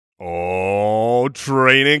Oh,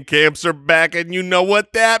 training camps are back, and you know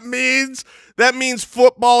what that means? That means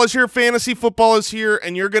football is here, fantasy football is here,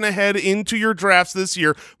 and you're going to head into your drafts this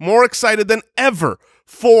year more excited than ever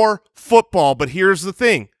for football. But here's the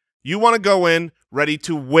thing. You want to go in ready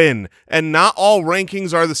to win, and not all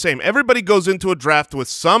rankings are the same. Everybody goes into a draft with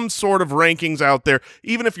some sort of rankings out there,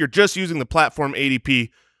 even if you're just using the platform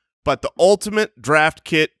ADP. But the Ultimate Draft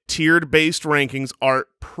Kit tiered-based rankings are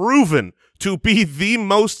proven to be the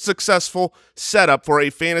most successful setup for a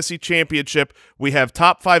fantasy championship. We have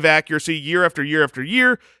top 5 accuracy year after year after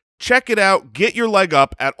year. Check it out. Get your leg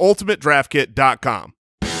up at ultimatedraftkit.com.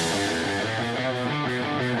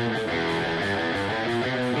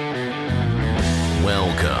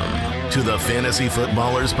 Welcome to the Fantasy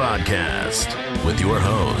Footballers Podcast with your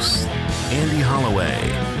hosts, Andy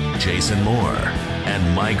Holloway, Jason Moore,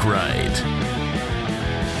 and Mike Wright.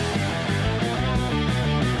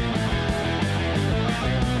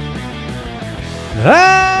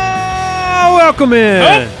 Welcome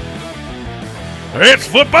in. It's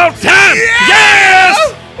football time. Yes!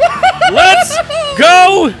 Let's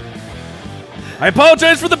go. I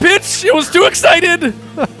apologize for the pitch. It was too excited.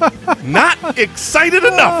 Not excited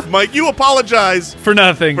enough, Mike. You apologize For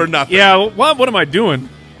nothing. For nothing. Yeah, what am I doing?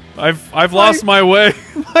 I've lost my way.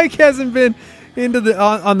 Mike hasn't been into the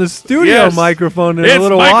on the studio microphone in a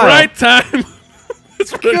little It's while. Mike right time.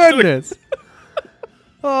 That's what I'm doing. Goodness.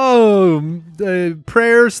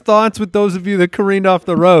 Prayers, thoughts with those of you that careened off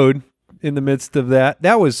the road in the midst of that.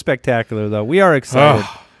 That was spectacular, though. We are excited.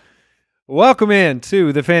 Welcome in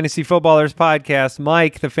to the Fantasy Footballers Podcast.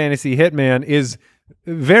 Mike, the Fantasy Hitman, is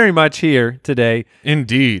very much here today.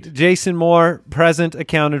 Indeed. Jason Moore, present,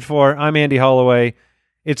 accounted for. I'm Andy Holloway.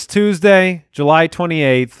 It's Tuesday, July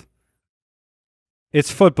 28th.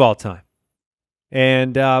 It's football time.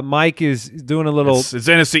 And Mike is doing a little It's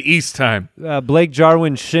NFC East time. Blake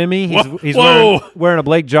Jarwin shimmy. He's Whoa. wearing a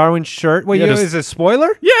Blake Jarwin shirt. Wait, is it a spoiler?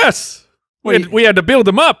 Yes. We had to build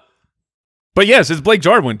him up. But yes, it's Blake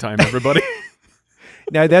Jarwin time, everybody.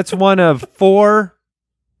 Now, that's one of 4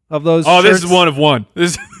 of those shirts. This is one of one.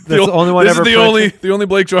 This is That's the only one this ever is printed? the only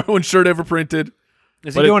Blake Jarwin shirt ever printed.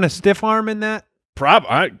 Is he doing a stiff arm in that?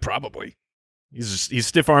 Probably. He's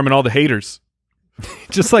stiff arming all the haters.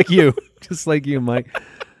 Just like you. Just like you, Mike.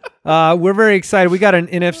 We're very excited. We got an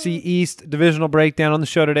NFC East divisional breakdown on the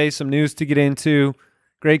show today. Some news to get into.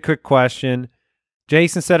 Great quick question.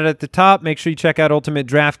 Jason said it at the top. Make sure you check out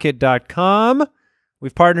ultimatedraftkit.com.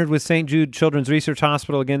 We've partnered with St. Jude Children's Research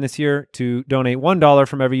Hospital again this year to donate $1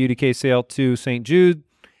 from every UDK sale to St. Jude.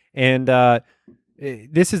 And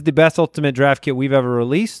this is the best Ultimate Draft Kit we've ever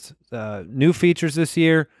released. New features this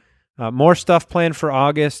year. More stuff planned for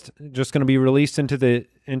August. Just going to be released into the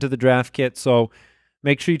draft kit. So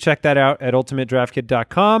make sure you check that out at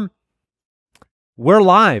ultimatedraftkit.com. We're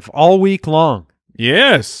live all week long.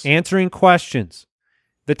 Yes. Answering questions.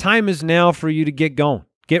 The time is now for you to get going.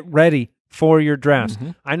 Get ready for your drafts.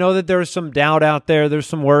 I know that there's some doubt out there. There's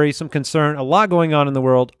some worry, some concern, a lot going on in the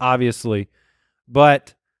world, obviously.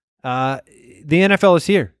 But the NFL is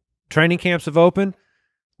here. Training camps have opened.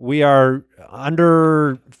 We are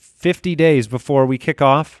under 50 days before we kick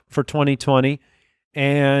off for 2020.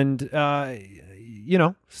 And, you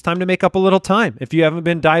know, it's time to make up a little time. If you haven't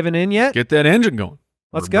been diving in yet, Get that engine going.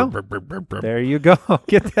 let's go. There you go.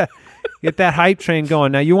 Get that hype train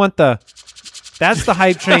going. Now, you want that's the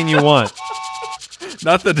hype train you want.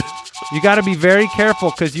 Not the... You got to be very careful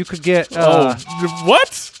because you could get.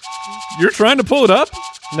 What? You're trying to pull it up?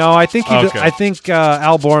 No, I think Okay. I think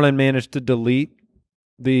Al Borland managed to delete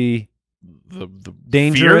the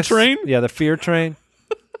dangerous fear train? Yeah, the fear train.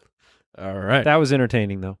 All right. That was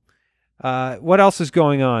entertaining, though. What else is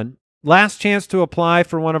going on? Last chance to apply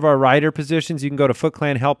for one of our writer positions. You can go to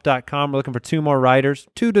footclanhelp.com. We're looking for 2 more writers,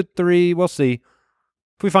 2 to 3. We'll see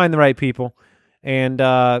if we find the right people. And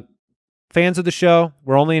fans of the show,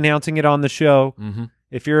 we're only announcing it on the show.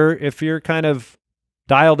 If you're kind of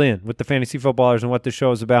dialed in with the fantasy footballers and what the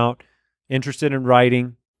show is about, interested in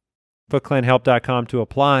writing, footclanhelp.com to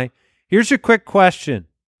apply. Here's your quick question.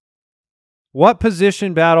 What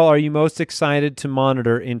position battle are you most excited to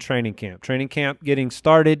monitor in training camp? Training camp getting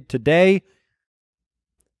started today.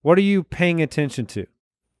 What are you paying attention to?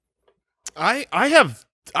 I have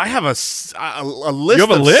a list. You have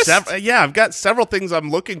a list? Yeah, I've got several things I'm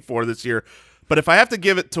looking for this year. But if I have to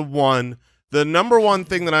give it to one, the number one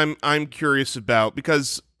thing that I'm curious about,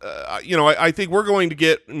 because you know, I think we're going to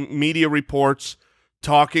get media reports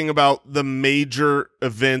talking about the major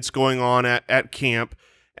events going on at camp,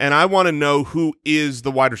 and I want to know who is the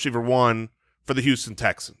wide receiver 1 for the Houston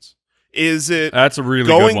Texans. Is it that's a really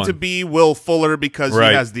going good one. to be Will Fuller because Right.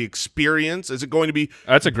 he has the experience? Is it going to be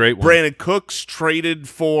That's a great one. Brandon Cooks traded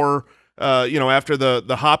for after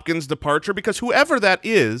the Hopkins departure? Because whoever that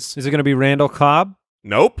is it going to be Randall Cobb?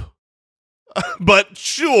 nope. But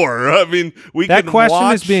sure. I mean, That question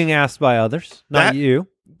watch is being asked by others, not you.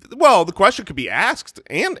 Well, the question could be asked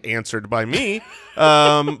and answered by me.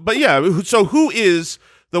 But yeah, so who is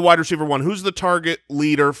the wide receiver one? Who's the target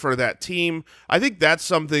leader for that team? I think that's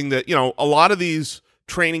something that, a lot of these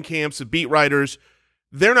training camps and beat writers,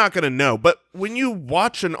 they're not going to know. But when you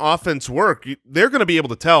watch an offense work, they're going to be able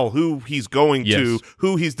to tell who he's going to,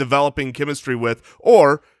 who he's developing chemistry with,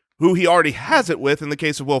 or who he already has it with in the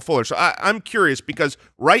case of Will Fuller. So I'm curious because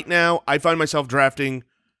right now I find myself drafting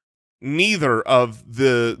neither of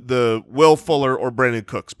the Will Fuller or Brandon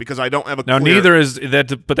Cooks because I don't have a neither is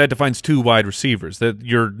that, but that defines two wide receivers. That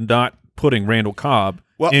you're not putting Randall Cobb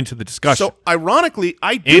into the discussion. So ironically,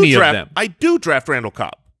 I do draft Randall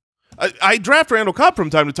Cobb. I draft Randall Cobb from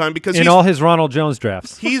time to time because in all his Ronald Jones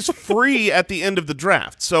drafts, he's free at the end of the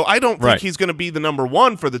draft. So I don't think he's going to be the number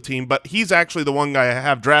one for the team, but he's actually the one guy I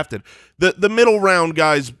have drafted. The middle round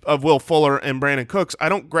guys of Will Fuller and Brandon Cooks, I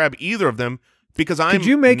don't grab either of them because I'm Could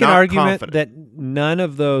you make not an argument confident. that none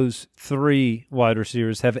of those three wide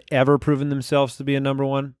receivers have ever proven themselves to be a number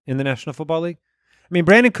one in the National Football League? I mean,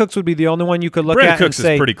 Brandon Cooks would be the only one you could look Brandon at Cooks and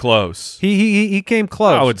say is pretty close. He came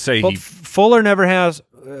close. I would say but Fuller never has.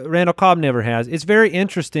 Randall Cobb never has. It's very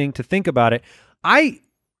interesting to think about it. I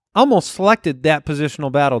almost selected that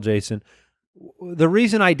positional battle, Jason. The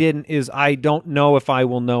reason I didn't is I don't know if I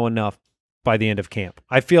will know enough by the end of camp.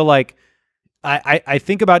 I feel like I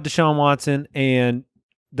think about Deshaun Watson and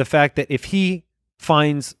the fact that if he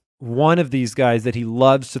finds one of these guys that he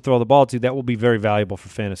loves to throw the ball to, that will be very valuable for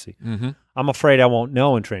fantasy. I'm afraid I won't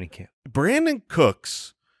know in training camp. Brandon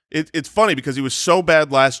Cooks, it's funny because he was so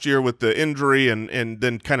bad last year with the injury and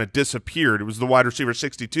then kind of disappeared. It was the wide receiver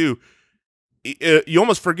 62. You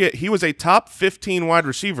almost forget he was a top 15 wide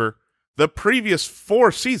receiver the previous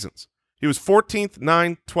 4 seasons. He was 14th,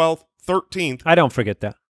 9th, 12th, 13th. I don't forget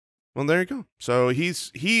that. Well, there you go. So he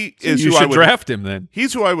is you who I would draft him then.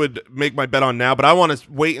 He's who I would make my bet on now, but I want to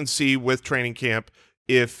wait and see with training camp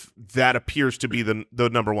if that appears to be the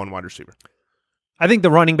number one wide receiver. I think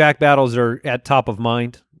the running back battles are at top of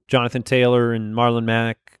mind. Jonathan Taylor and Marlon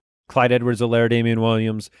Mack, Clyde Edwards-Helaire, Damian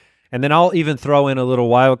Williams, and then I'll even throw in a little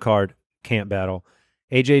wild card camp battle,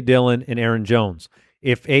 A.J. Dillon and Aaron Jones.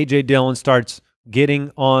 If A.J. Dillon starts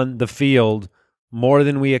getting on the field more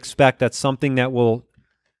than we expect, that's something that will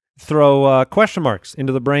throw question marks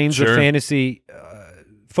into the brains of fantasy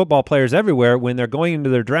football players everywhere when they're going into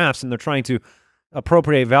their drafts and they're trying to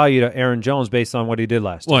appropriate value to Aaron Jones based on what he did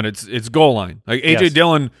last year. Well, it's goal line. Like A.J.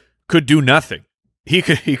 Dillon could do nothing. He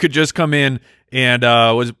could just come in and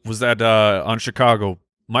was that on Chicago?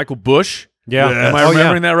 Michael Bush? Yeah. Am I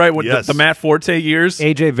remembering that right? What the Matt Forte years?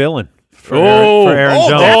 A.J. Villain. For Oh, Aaron oh,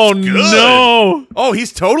 Jones. that's Oh, good. no. Oh,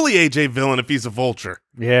 he's totally A.J. Villain if he's a vulture.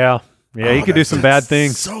 Yeah. Yeah, he could do some bad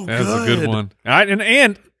things. So That's good. a good one.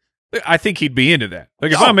 And I think he'd be into that.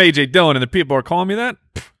 Like if Oh. I'm A.J. Dillon and the people are calling me that,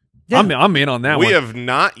 I'm in on that one. We have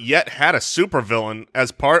not yet had a supervillain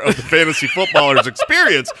as part of the fantasy footballer's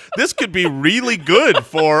experience. This could be really good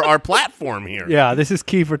for our platform here. Yeah, this is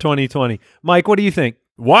key for 2020. Mike, what do you think?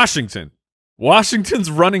 Washington's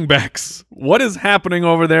running backs. What is happening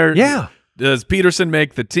over there? Yeah. Does Peterson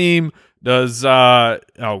make the team? Does crap.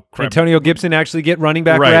 Antonio Gibson actually get running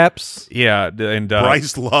back reps? Yeah, and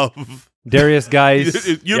Bryce Love. Darius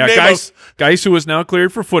Geis. You name Geis who is now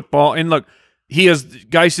cleared for football, and look,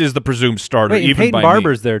 Geis is the presumed starter. Wait, and even Peyton by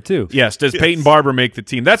Barber's there too. Yes, does Peyton Barber make the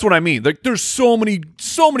team? That's what I mean. Like, there's so many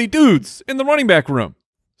dudes in the running back room.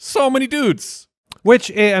 So many dudes.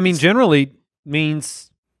 Which, I mean, generally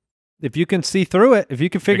means if you can see through it, if you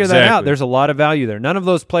can figure that out, there's a lot of value there. None of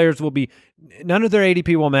those players will be – none of their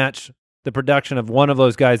ADP will match the production of one of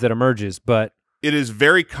those guys that emerges, but – it is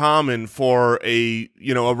very common for a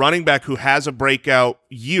running back who has a breakout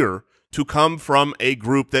year to come from a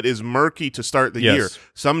group that is murky to start the year.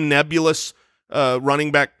 Some nebulous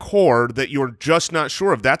running back core that you're just not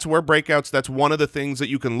sure of. That's where breakouts, that's one of the things that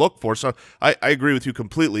you can look for. So I agree with you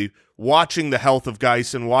completely. Watching the health of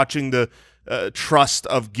Geis and watching the trust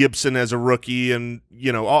of Gibson as a rookie and,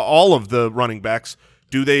 all of the running backs,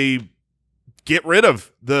 do they get rid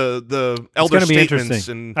of the elder it's gonna be statements?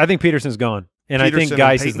 interesting. I think Peterson's gone, and I think Peterson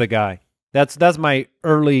Geis and is the guy. That's my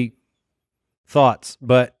early thoughts,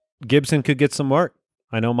 but Gibson could get some work.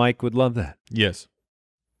 I know Mike would love that. Yes.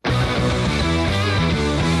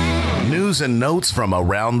 News and notes from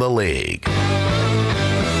around the league.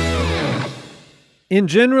 In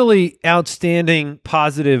generally outstanding,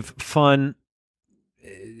 positive, fun,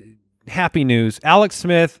 happy news, Alex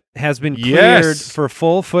Smith has been cleared for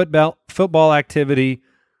full football activity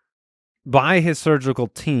by his surgical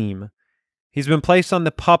team. He's been placed on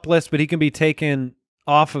the PUP list, but he can be taken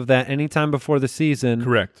off of that anytime before the season.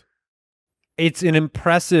 Correct. It's an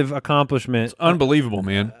impressive accomplishment. It's unbelievable,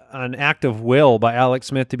 man. An act of will by Alex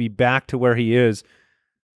Smith to be back to where he is.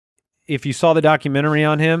 If you saw the documentary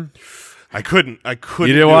on him, I couldn't. You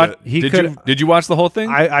did what? Did you watch the whole thing?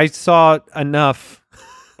 I saw enough.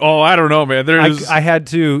 Oh, I don't know, man. I had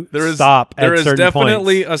to stop at certain points. There is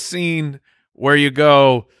definitely a scene where you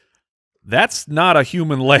go, that's not a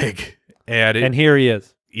human leg. And here he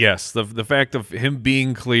is. Yes, the fact of him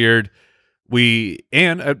being cleared,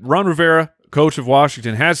 Ron Rivera, coach of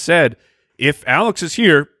Washington, has said if Alex is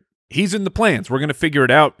here, he's in the plans. We're going to figure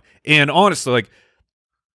it out. And honestly,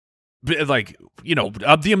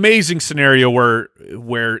 the amazing scenario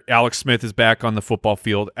where Alex Smith is back on the football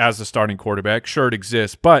field as the starting quarterback, sure, it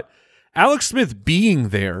exists. But Alex Smith being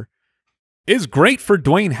there is great for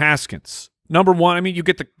Dwayne Haskins. Number one, I mean, you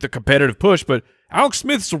get the competitive push, but Alex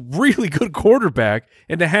Smith's a really good quarterback,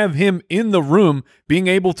 and to have him in the room being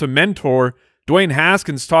able to mentor Dwayne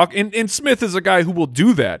Haskins and Smith is a guy who will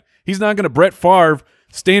do that. He's not going to Brett Favre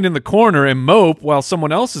stand in the corner and mope while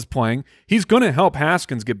someone else is playing. He's going to help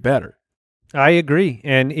Haskins get better. I agree.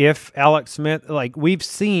 And if Alex Smith, we've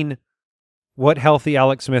seen what healthy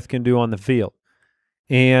Alex Smith can do on the field.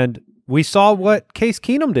 And we saw what Case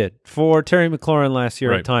Keenum did for Terry McLaurin last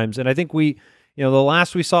year at times. And I think the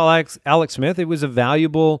last we saw Alex Smith, it was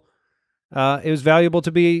valuable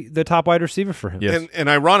to be the top wide receiver for him. Yes. And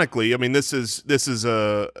ironically, I mean, this is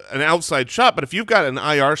an outside shot, but if you've got an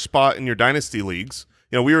IR spot in your dynasty leagues,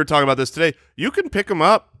 we were talking about this today, you can pick him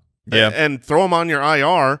up and throw him on your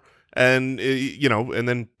IR and and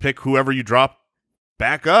then pick whoever you drop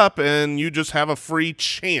back up, and you just have a free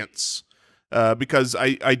chance. Because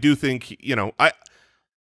I do think,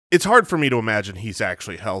 it's hard for me to imagine he's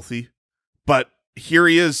actually healthy, but here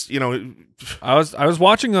he is, I was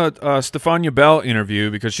watching a Stefania Bell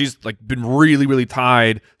interview because she's been really, really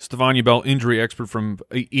tied. Stefania Bell, injury expert from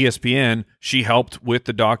ESPN. She helped with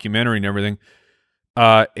the documentary and everything.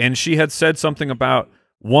 And she had said something about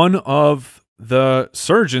one of the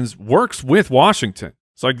surgeons works with Washington.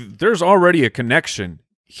 It's there's already a connection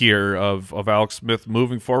here of Alex Smith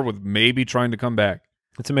moving forward with maybe trying to come back.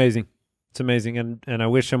 It's amazing. It's amazing, and I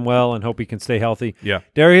wish him well and hope he can stay healthy. Yeah.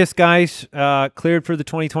 Darius Geis cleared for the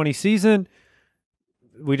 2020 season.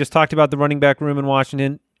 We just talked about the running back room in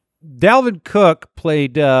Washington. Dalvin Cook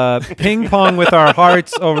played ping pong with our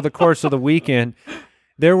hearts over the course of the weekend.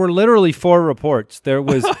 There were literally 4 reports. There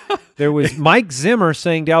was Mike Zimmer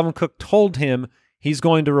saying Dalvin Cook told him he's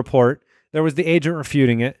going to report. There was the agent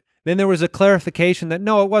refuting it. Then there was a clarification that,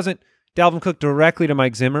 no, it wasn't Dalvin Cook directly to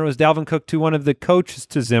Mike Zimmer. It was Dalvin Cook to one of the coaches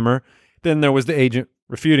to Zimmer. Then there was the agent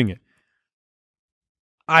refuting it.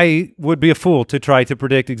 I would be a fool to try to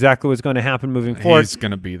predict exactly what's going to happen moving forward. He's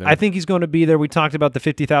going to be there. I think he's going to be there. We talked about the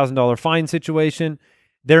 $50,000 fine situation.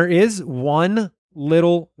 There is one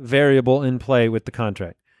little variable in play with the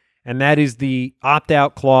contract, and that is the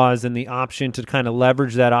opt-out clause and the option to kind of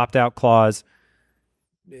leverage that opt-out clause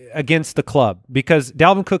against the club, because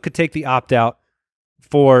Dalvin Cook could take the opt-out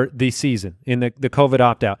for the season in the COVID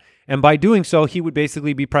opt-out. And by doing so, he would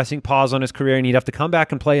basically be pressing pause on his career, and he'd have to come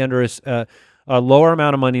back and play under a lower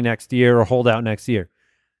amount of money next year or hold out next year.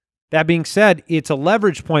 That being said, it's a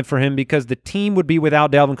leverage point for him because the team would be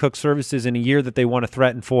without Dalvin Cook's services in a year that they want to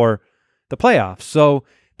threaten for the playoffs. So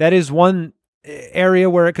that is one area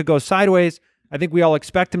where it could go sideways. I think we all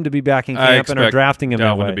expect him to be back in camp and are drafting him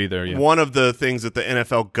that way. To be there, yeah. One of the things that the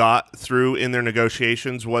NFL got through in their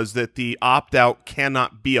negotiations was that the opt-out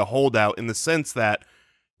cannot be a holdout, in the sense that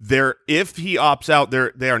if he opts out,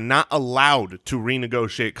 they are not allowed to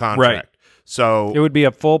renegotiate contract. Right. So it would be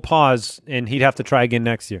a full pause, and he'd have to try again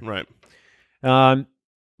next year. Right.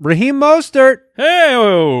 Raheem Mostert.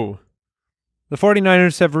 Hey-o! The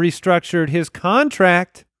 49ers have restructured his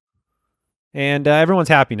contract, and everyone's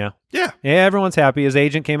happy now. Yeah, everyone's happy. His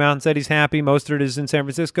agent came out and said he's happy. Mostert is in San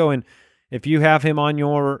Francisco, and if you have him on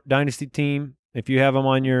your dynasty team, if you have him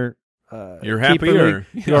on your you're happier.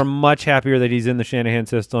 You are much happier that he's in the Shanahan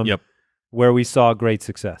system. Yep. Where we saw great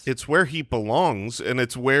success. It's where he belongs, and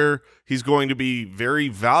it's where he's going to be very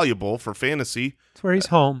valuable for fantasy. It's where he's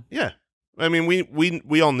home. Yeah. I mean,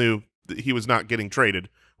 we all knew that he was not getting traded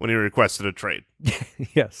when he requested a trade.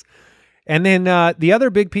 Yes. And then the other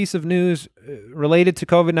big piece of news related to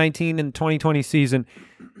COVID-19 and the 2020 season,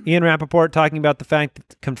 Ian Rappaport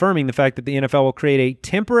confirming the fact that the NFL will create a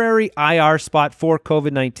temporary IR spot for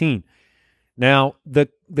COVID-19. Now,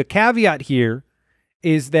 the caveat here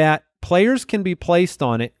is that players can be placed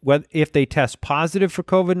on it if they test positive for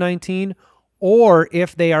COVID-19 or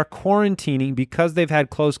if they are quarantining because they've had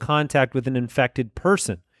close contact with an infected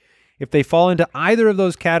person. If they fall into either of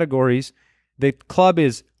those categories, the club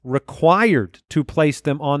is required to place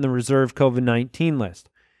them on the reserve COVID-19 list.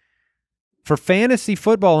 For fantasy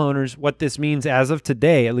football owners, what this means as of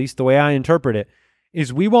today, at least the way I interpret it,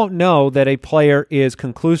 is we won't know that a player is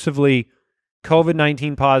conclusively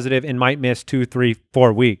COVID-19 positive and might miss 2, 3,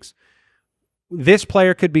 4 weeks. This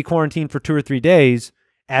player could be quarantined for 2 or 3 days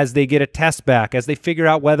as they get a test back, as they figure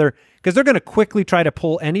out whether, because they're going to quickly try to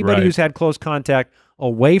pull anybody who's had close contact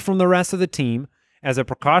away from the rest of the team as a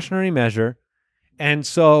precautionary measure. And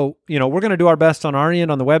so, we're going to do our best on our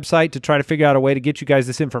end on the website to try to figure out a way to get you guys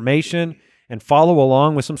this information and follow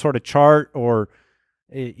along with some sort of chart or,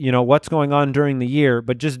 what's going on during the year.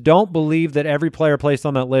 But just don't believe that every player placed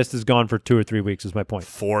on that list is gone for 2 or 3 weeks is my point.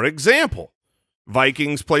 For example,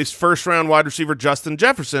 Vikings placed first-round wide receiver Justin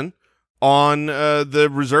Jefferson on the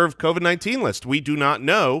reserve COVID-19 list. We do not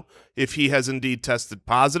know if he has indeed tested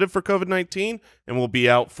positive for COVID-19 and will be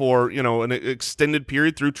out for, an extended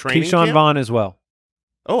period through training Keyshawn camp. Vaughn as well.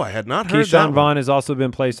 Oh, I had not heard that Keyshawn one. Vaughn has also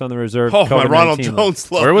been placed on the reserve Oh, COVID-19 my Ronald list.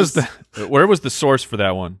 Jones love Where was this. where was the source for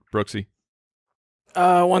that one, Brooksy?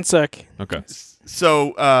 1 sec. Okay.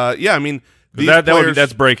 So, yeah, I mean, these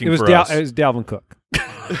that's breaking It was for us. It was Dalvin Cook.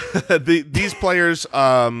 these players,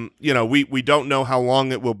 we don't know how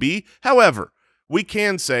long it will be. However, we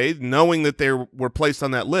can say, knowing that they were placed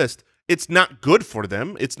on that list, it's not good for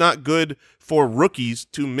them. It's not good for rookies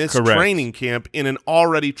to miss training camp in an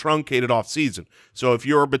already truncated offseason. So if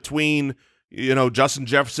you're between, Justin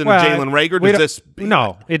Jefferson and Jalen Reagor, does this?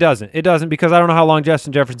 No, it doesn't. It doesn't because I don't know how long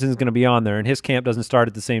Justin Jefferson is going to be on there, and his camp doesn't start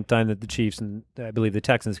at the same time that the Chiefs and I believe the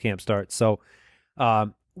Texans camp starts. So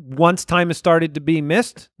once time has started to be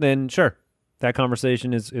missed, then sure, that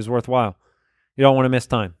conversation is worthwhile. You don't want to miss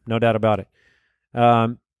time, no doubt about it.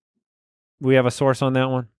 We have a source on that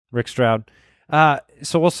one, Rick Stroud.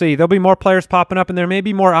 So we'll see. There'll be more players popping up, and there may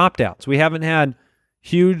be more opt-outs. We haven't had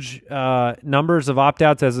huge numbers of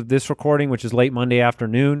opt-outs as of this recording, which is late Monday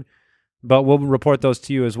afternoon, but we'll report those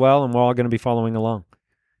to you as well, and we're all going to be following along.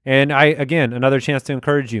 And again, another chance to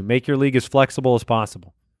encourage you, make your league as flexible as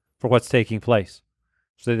possible for what's taking place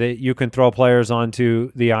so that you can throw players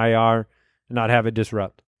onto the IR and not have it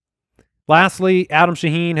disrupt. Lastly, Adam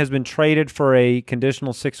Shaheen has been traded for a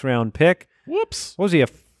conditional 6th-round pick. Whoops. What was he, a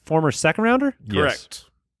former 2nd-rounder? Correct.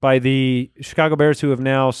 By the Chicago Bears, who have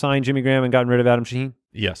now signed Jimmy Graham and gotten rid of Adam Shaheen?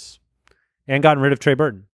 Yes. And gotten rid of Trey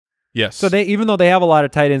Burton. Yes. So even though they have a lot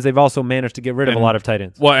of tight ends, they've also managed to get rid of a lot of tight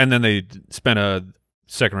ends. Well, and then they spent a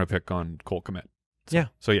 2nd-round pick on Cole Kmet. Yeah.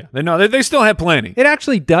 So yeah, they still have plenty. It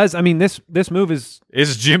actually does. I mean, this move is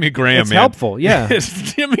Jimmy Graham. It's man. helpful. Yeah.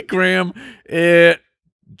 It's Jimmy Graham.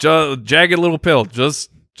 Jagged little pill. Just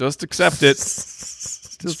accept it.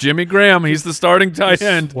 It's Jimmy Graham. He's the starting tight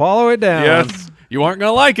end. Swallow it down. Yes. You aren't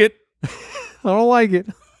gonna like it. I don't like it.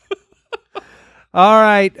 All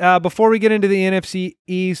right. Before we get into the NFC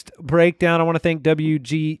East breakdown, I want to thank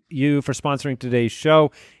WGU for sponsoring today's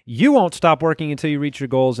show. You won't stop working until you reach your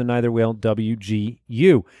goals, and neither will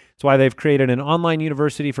WGU. That's why they've created an online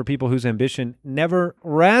university for people whose ambition never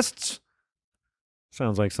rests.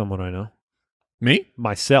 Sounds like someone I know. Me?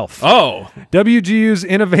 Myself. Oh. WGU's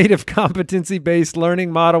innovative competency-based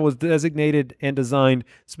learning model was designated and designed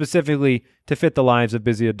specifically to fit the lives of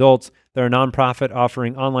busy adults. They're a nonprofit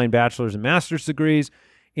offering online bachelor's and master's degrees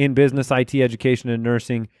in business, IT, education, and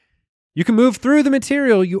nursing. You can move through the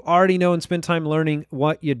material you already know and spend time learning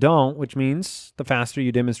what you don't, which means the faster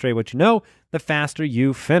you demonstrate what you know, the faster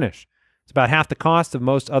you finish. It's about half the cost of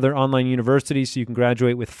most other online universities, so you can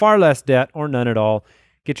graduate with far less debt or none at all.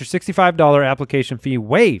 Get your $65 application fee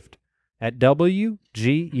waived at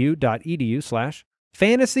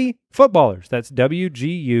wgu.edu/fantasyfootballers. That's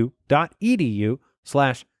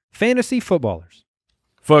wgu.edu/fantasyfootballers.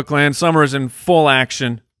 Foot Clan, summer is in full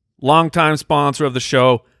action. Longtime sponsor of the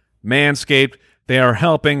show, Manscaped. They are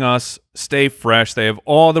helping us stay fresh. They have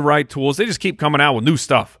all the right tools. They just keep coming out with new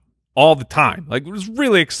stuff all the time. Like, it was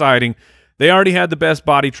really exciting. They already had the best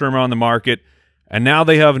body trimmer on the market, and now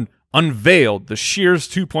they have unveiled the Shears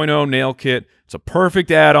 2.0 nail kit. It's a perfect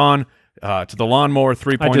add-on to the Lawnmower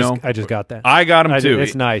 3.0. I just got that. I got them too.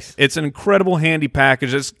 It's nice. It's an incredible handy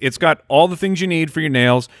package. It's got all the things you need for your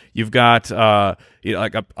nails. You've got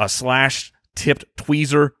like a slash-tipped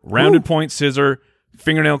tweezer, rounded point scissor,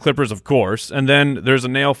 fingernail clippers, of course, and then there's a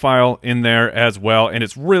nail file in there as well, and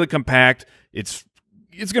it's really compact. It's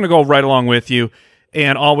going to go right along with you.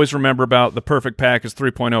 And always remember about the Perfect Package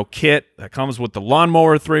 3.0 kit that comes with the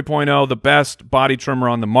Lawnmower 3.0, the best body trimmer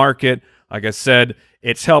on the market. Like I said,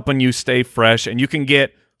 it's helping you stay fresh. And you can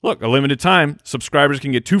get, look, a limited time, subscribers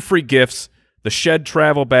can get 2 free gifts, the Shed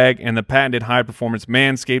Travel Bag and the patented high-performance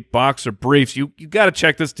Manscaped Boxer Briefs. You got to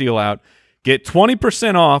check this deal out. Get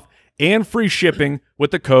 20% off and free shipping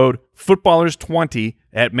with the code Footballers20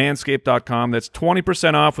 at manscaped.com. That's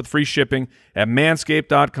 20% off with free shipping at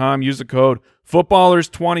manscaped.com. Use the code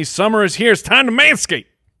Footballers20. Summer is here. It's time to manscape.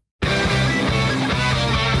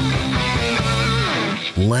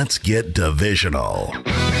 Let's get divisional.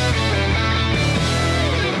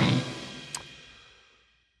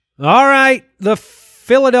 All right, the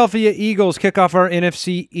Philadelphia Eagles kick off our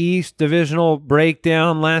NFC East divisional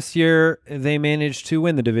breakdown. Last year, they managed to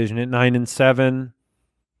win the division at 9-7.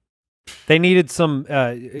 They needed some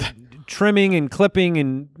trimming and clipping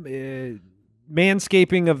and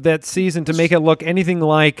manscaping of that season to make it look anything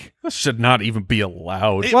like. This should not even be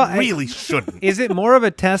allowed. It really shouldn't. Is it more of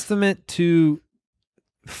a testament to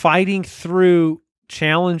fighting through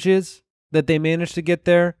challenges that they managed to get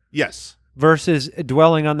there? Yes. Versus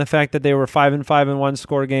dwelling on the fact that they were 5-5 in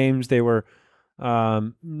one-score games. They were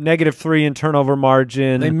 -3 in turnover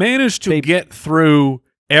margin. They managed to get through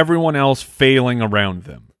everyone else failing around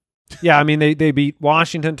them. Yeah, I mean, they beat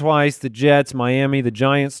Washington twice, the Jets, Miami, the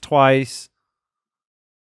Giants twice.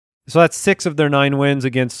 So that's 6 of their 9 wins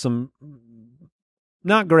against some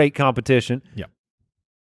not great competition. Yeah.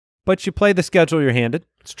 But you play the schedule you're handed.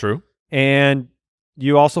 It's true. And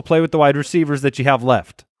you also play with the wide receivers that you have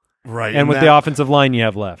left. Right. And with the offensive line you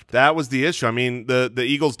have left. That was the issue. I mean, the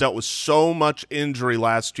Eagles dealt with so much injury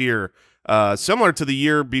last year, similar to the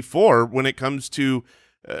year before when it comes to,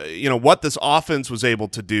 what this offense was able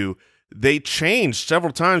to do. They changed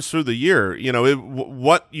several times through the year.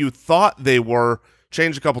 What you thought they were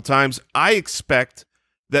changed a couple times. I expect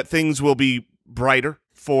that things will be brighter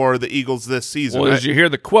for the Eagles this season. Well, did you hear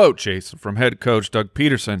the quote, Jason, from head coach Doug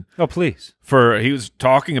Peterson? Oh, please. He was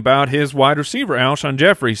talking about his wide receiver, Alshon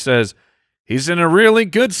Jeffrey. He says he's in a really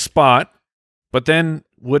good spot, but then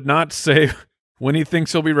would not say when he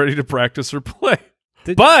thinks he'll be ready to practice or play.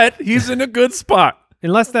 But he's in a good spot.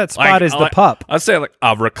 Unless that spot is the pup. I'd say like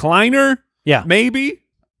a recliner, yeah, maybe.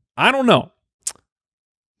 I don't know.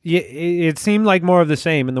 Yeah, it seemed like more of the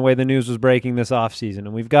same in the way the news was breaking this offseason,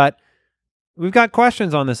 and we've got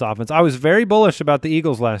questions on this offense. I was very bullish about the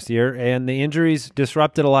Eagles last year, and the injuries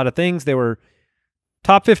disrupted a lot of things. They were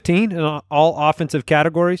top 15 in all offensive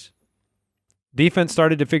categories. Defense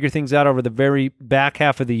started to figure things out over the very back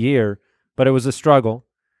half of the year, but it was a struggle.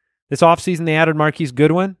 This offseason, they added Marquise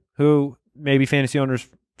Goodwin, who maybe fantasy owners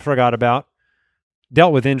forgot about,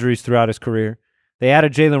 dealt with injuries throughout his career. They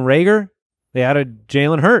added Jalen Reagor. They added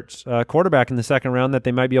Jalen Hurts, a quarterback in the second round that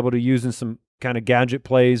they might be able to use in some kind of gadget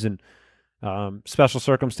plays and special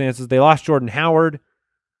circumstances. They lost Jordan Howard,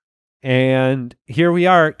 and here we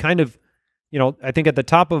are kind of, I think at the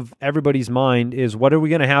top of everybody's mind is what are we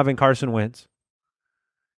going to have in Carson Wentz?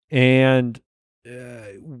 And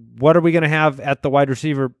what are we going to have at the wide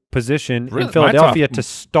receiver position in Philadelphia to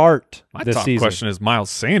start this season? My top question is Miles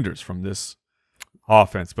Sanders from this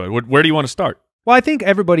offense, but where do you want to start? Well, I think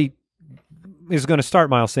everybody is going to start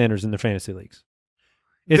Miles Sanders in their fantasy leagues.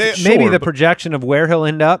 It's maybe the projection of where he'll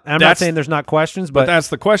end up. I'm not saying there's not questions, but that's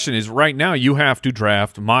the question. Is right now you have to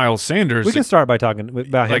draft Miles Sanders. We can start by talking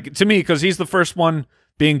about him. To me, because he's the first one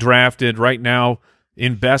being drafted right now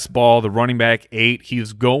in best ball, the running back 8.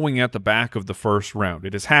 He's going at the back of the first round.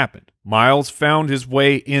 It has happened. Miles found his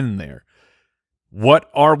way in there. What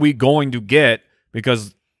are we going to get?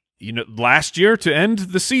 Because last year to end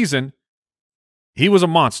the season, he was a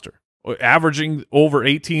monster, averaging over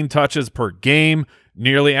 18 touches per game,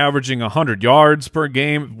 nearly averaging 100 yards per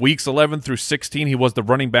game. Weeks 11 through 16, he was the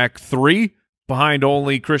running back 3 behind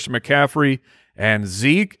only Christian McCaffrey and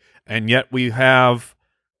Zeke. And yet we have,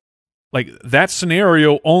 that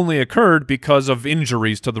scenario only occurred because of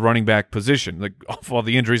injuries to the running back position. Of all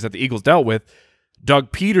the injuries that the Eagles dealt with,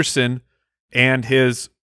 Doug Peterson and his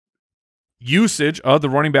usage of the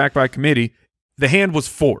running back by committee, the hand was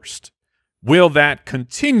forced. Will that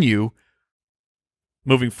continue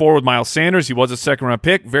moving forward with Miles Sanders? He was a second-round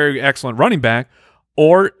pick, very excellent running back.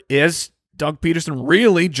 Or is Doug Peterson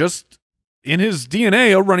really just in his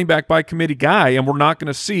DNA a running back by committee guy, and we're not going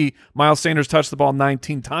to see Miles Sanders touch the ball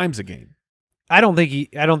 19 times a game? I don't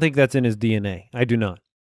think that's in his DNA. I do not.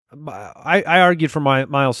 I argued for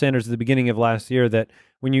Miles Sanders at the beginning of last year that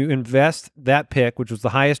when you invest that pick, which was the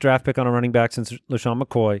highest draft pick on a running back since LaShawn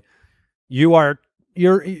McCoy,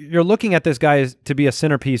 you're looking at this guy as to be a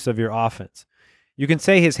centerpiece of your offense. You can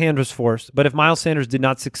say his hand was forced, but if Miles Sanders did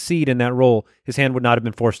not succeed in that role, his hand would not have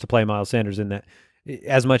been forced to play Miles Sanders in that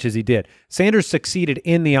as much as he did. Sanders succeeded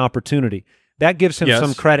in the opportunity. That gives him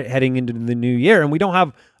some credit heading into the new year, and we don't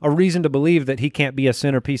have a reason to believe that he can't be a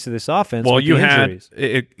centerpiece of this offense. Well, with you the had injuries.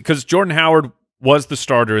 because Jordan Howard was the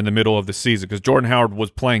starter in the middle of the season because Jordan Howard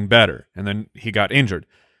was playing better, and then he got injured.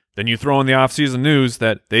 Then you throw in the offseason news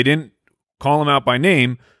that they didn't call him out by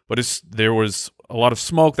name, but there was a lot of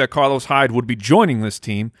smoke that Carlos Hyde would be joining this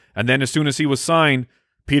team, and then as soon as he was signed,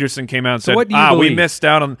 Peterson came out and said, we missed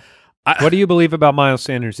out on – what do you believe about Miles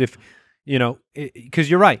Sanders? If you know, because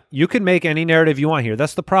you're right, you can make any narrative you want here.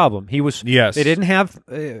 That's the problem. They didn't have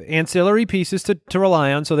ancillary pieces to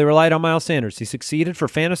rely on, so they relied on Miles Sanders. He succeeded for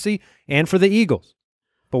fantasy and for the Eagles.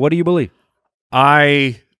 But what do you believe?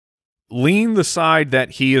 I lean the side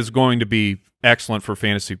that he is going to be excellent for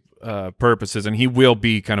fantasy purposes, and he will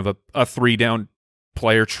be kind of a three-down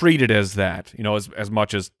player treated as that, you know, as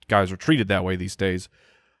much as guys are treated that way these days.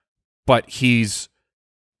 But his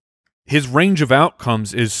range of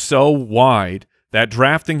outcomes is so wide that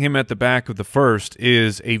drafting him at the back of the first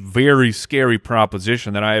is a very scary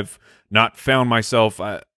proposition that I have not found myself.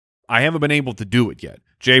 I haven't been able to do it yet.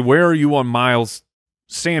 Jay, where are you on Miles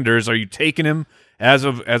Sanders? Are you taking him as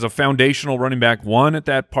a foundational running back one at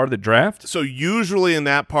that part of the draft? So usually in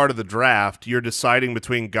that part of the draft, you're deciding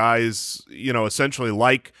between guys, you know, essentially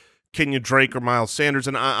like Kenyon Drake or Miles Sanders,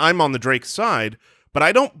 and I'm on the Drake side, but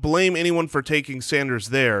I don't blame anyone for taking Sanders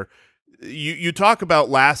there. You talk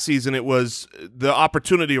about last season, it was the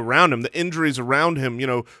opportunity around him, the injuries around him, you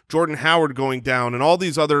know, Jordan Howard going down and all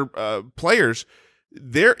these other players.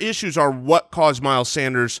 Their issues are what caused Miles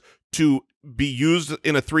Sanders to be used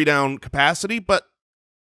in a three-down capacity, but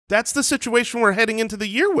that's the situation we're heading into the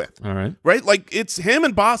year with. All right. Right? Like, it's him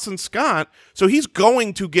and Boston Scott, so he's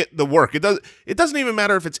going to get the work. It doesn't even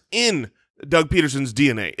matter if it's in Doug Peterson's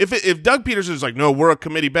DNA. If Doug Peterson is like, no, we're a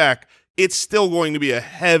committee back, it's still going to be a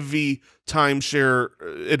heavy timeshare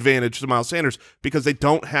advantage to Miles Sanders because they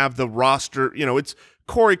don't have the roster. You know, it's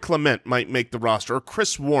Corey Clement might make the roster or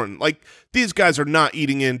Chris Warren. Like, these guys are not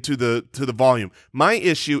eating into the volume. My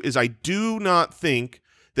issue is I do not think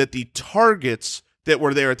that the targets that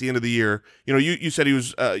were there at the end of the year, you know, you said he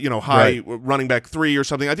was, you know, high running back 3 or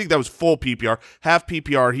something. I think that was full PPR. Half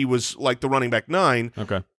PPR, he was like the running back 9.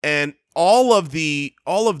 Okay. And all of the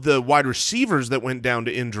wide receivers that went down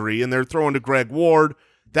to injury, and they're throwing to Greg Ward,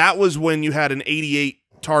 that was when you had an 88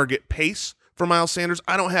 target pace for Miles Sanders.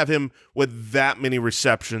 I don't have him with that many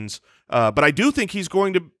receptions, but I do think he's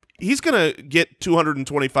going to get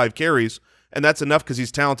 225 carries, and that's enough because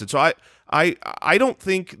he's talented. So I don't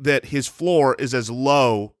think that his floor is as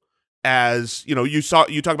low as, you know, you talk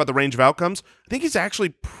about the range of outcomes. I think he's actually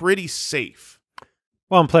pretty safe.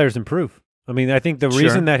 Well, and players improve. I mean, I think the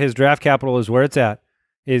reason that his draft capital is where it's at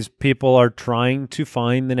is people are trying to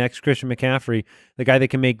find the next Christian McCaffrey, the guy that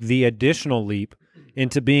can make the additional leap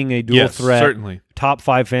into being a dual threat, certainly top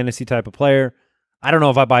 5 fantasy type of player. I don't know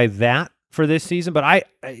if I buy that for this season, but I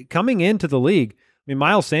coming into the league, I mean,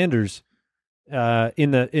 Miles Sanders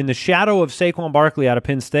in the shadow of Saquon Barkley out of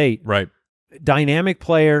Penn State, right? Dynamic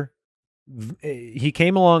player. He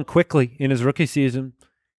came along quickly in his rookie season,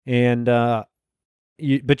 and but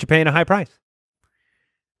you're paying a high price.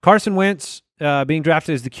 Carson Wentz being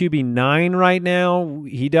drafted as the QB9 right now,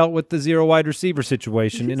 he dealt with the 0 wide receiver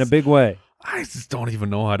situation in a big way. I just don't even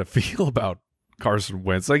know how to feel about Carson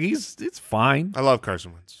Wentz. Like, it's fine. I love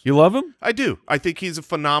Carson Wentz. You love him? I do. I think he's a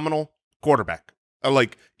phenomenal quarterback.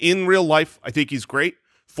 Like, in real life, I think he's great.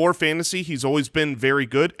 For fantasy, he's always been very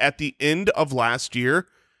good. At the end of last year,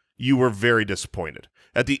 you were very disappointed.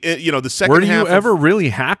 At the end, you know, the second half. Were you ever really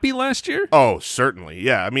happy last year? Oh, certainly.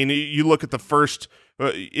 Yeah. I mean, you look at the first.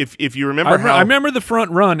 If you remember I remember the front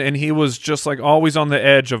run, and he was just like always on the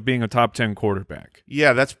edge of being a top 10 quarterback.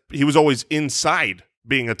 Yeah, he was always inside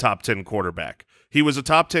being a top 10 quarterback. He was a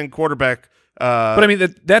top 10 quarterback. But I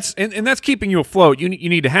mean, that's keeping you afloat. You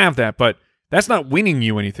need to have that, but that's not winning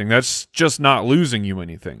you anything. That's just not losing you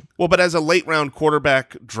anything. Well, but as a late round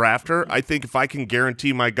quarterback drafter, I think if I can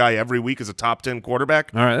guarantee my guy every week as a top 10 quarterback,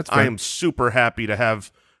 all right, that's fair. I am super happy to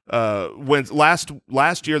have. When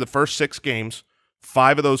last year, the first 6 games.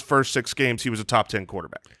 5 of those first 6 games, he was a top 10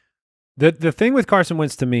 quarterback. The thing with Carson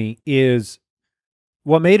Wentz to me is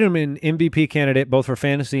what made him an MVP candidate both for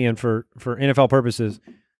fantasy and for NFL purposes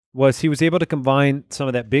was he was able to combine some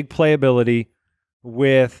of that big playability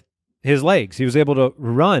with his legs. He was able to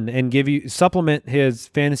run and supplement his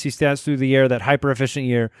fantasy stats through the air, that hyper-efficient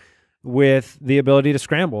year, with the ability to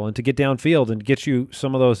scramble and to get downfield and get you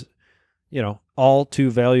some of those, you know, all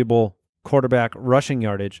too valuable quarterback rushing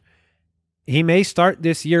yardage. he may start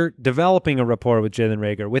this year developing a rapport with Jalen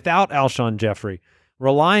Reagor without Alshon Jeffrey,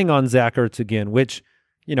 relying on Zach Ertz again, which,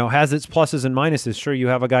 has its pluses and minuses. Sure, you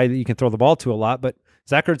have a guy that you can throw the ball to a lot, but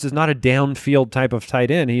Zach Ertz is not a downfield type of tight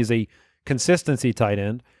end. He's a consistency tight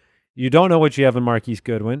end. You don't know what you have in Marquise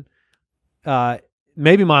Goodwin.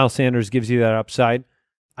 Maybe Miles Sanders gives you that upside.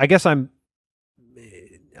 I guess I'm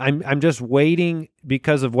just waiting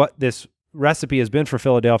because of what this recipe has been for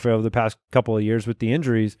Philadelphia over the past couple of years with the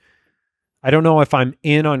injuries. I don't know if I'm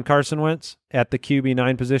in on Carson Wentz at the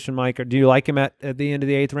QB9 position, Mike. Or do you like him at the end of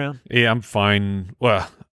the 8th round? Yeah, I'm fine. Well,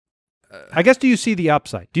 I guess, do you see the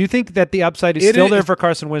upside? Do you think that the upside is still there for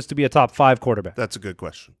Carson Wentz to be a top 5 quarterback? That's a good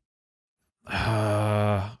question.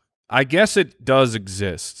 I guess it does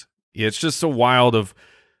exist. It's just so wild of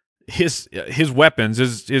his weapons,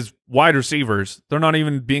 his wide receivers. They're not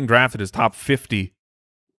even being drafted as top 50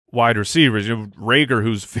 wide receivers. Reagor,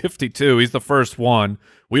 who's 52, he's the first one.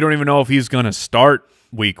 We don't even know if he's going to start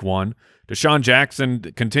week 1. Deshaun Jackson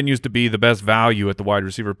continues to be the best value at the wide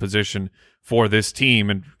receiver position for this team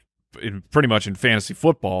and pretty much in fantasy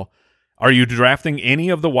football. Are you drafting any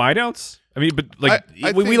of the wideouts? I mean, but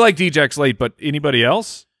we like Djax late, but anybody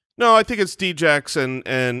else? No, I think it's Djax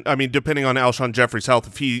and I mean, depending on Alshon Jeffrey's health,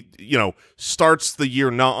 if he, starts the year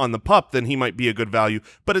not on the pup, then he might be a good value.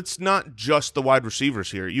 But it's not just the wide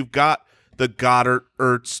receivers here. You've got the Goddard,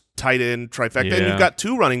 Ertz, tight end trifecta, and you've got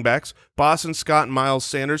 2 running backs, Boston Scott and Miles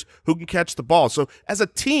Sanders, who can catch the ball. So as a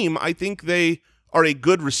team, I think they are a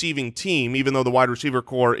good receiving team, even though the wide receiver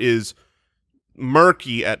core is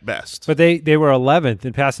murky at best. But they were 11th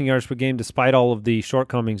in passing yards per game despite all of the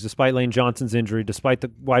shortcomings, despite Lane Johnson's injury, despite the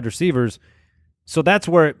wide receivers. So that's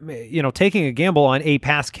where, taking a gamble on a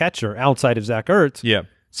pass catcher outside of Zach Ertz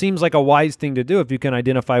seems like a wise thing to do if you can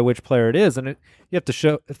identify which player it is. And you have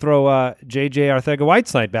to throw J.J.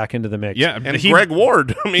 Arcega-Whiteside back into the mix. Yeah, and Greg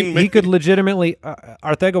Ward. I mean, he could legitimately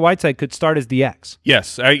Arcega-Whiteside could start as the X.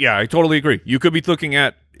 Yes, I totally agree. You could be looking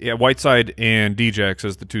at Whiteside and Djax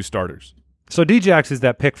as the 2 starters. So Djax is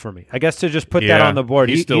that pick for me. I guess to just put that on the board.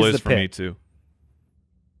 He still is is the for pick. me too.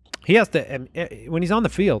 He has to when he's on the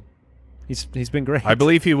field. He's been great. I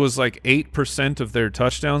believe he was like 8% of their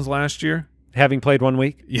touchdowns last year, having played 1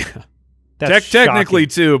 week. Yeah, that's technically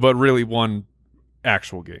shocking. 2, but really 1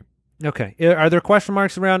 actual game. Okay, are there question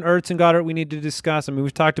marks around Ertz and Goddard we need to discuss? I mean,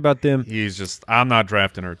 we've talked about them. I'm not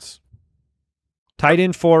drafting Ertz. Tight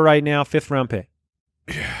end 4 right now, 5th round pick.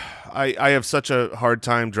 I have such a hard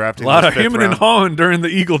time drafting. A lot of him and hawing during the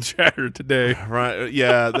Eagle chatter today. Right?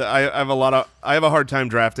 Yeah, I have a hard time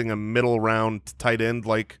drafting a middle round tight end.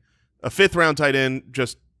 Like a 5th round tight end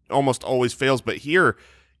just almost always fails. But here,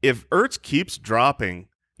 if Ertz keeps dropping,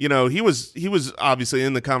 he was obviously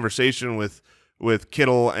in the conversation with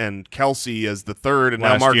Kittle and Kelsey as the 3rd, and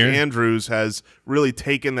now Mark Andrews has really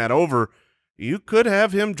taken that over. You could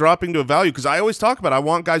have him dropping to a value because I always talk about I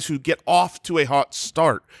want guys who get off to a hot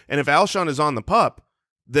start. And if Alshon is on the pup,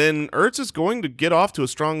 then Ertz is going to get off to a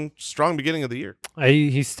strong beginning of the year.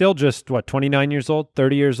 He's still just, 29 years old,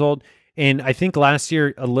 30 years old. And I think last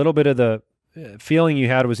year a little bit of the feeling you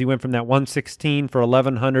had was he went from that 116 for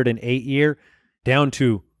 1,108 year down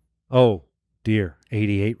to,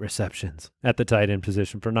 88 receptions at the tight end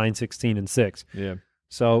position for 916 and 6. Yeah.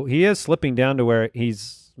 So he is slipping down to where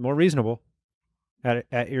he's more reasonable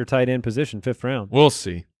at your tight end position, 5th round. We'll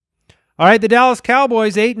see. All right, the Dallas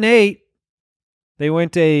Cowboys 8-8. They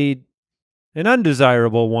went an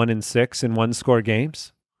undesirable 1-6 in 1-score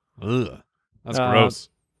games. Ugh, that's gross.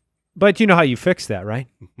 But you know how you fix that, right?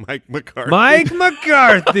 Mike McCarthy. Mike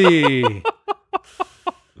McCarthy.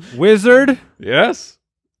 Wizard. Yes.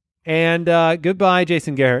 And goodbye,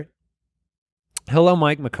 Jason Garrett. Hello,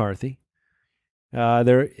 Mike McCarthy.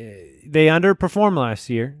 They underperformed last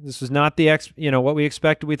year. This was not the what we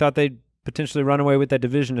expected. We thought they'd potentially run away with that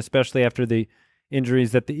division, especially after the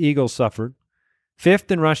injuries that the Eagles suffered.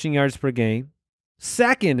 5th in rushing yards per game,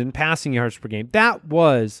 2nd in passing yards per game. That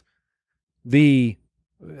was the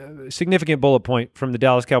significant bullet point from the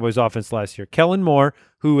Dallas Cowboys offense last year. Kellen Moore,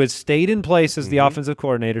 who has stayed in place as the offensive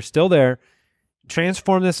coordinator, still there,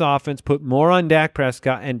 transformed this offense, put more on Dak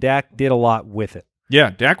Prescott, and Dak did a lot with it.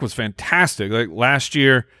 Yeah, Dak was fantastic. Like last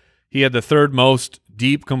year, he had the 3rd most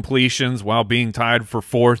deep completions while being tied for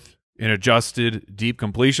 4th in adjusted deep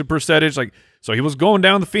completion percentage. So he was going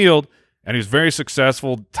down the field, and he was very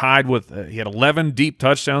successful, tied with he had 11 deep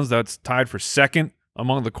touchdowns. That's tied for 2nd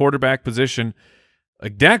among the quarterback position.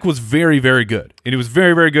 Like Dak was very, very good, and he was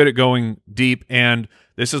very, very good at going deep. And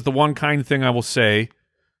this is the one kind thing I will say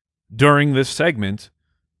during this segment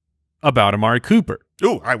about Amari Cooper.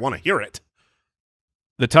 Ooh, I want to hear it.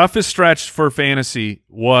 The toughest stretch for fantasy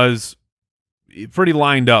was pretty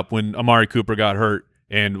lined up when Amari Cooper got hurt.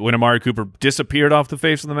 And when Amari Cooper disappeared off the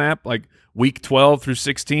face of the map, like week 12 through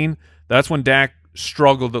 16, that's when Dak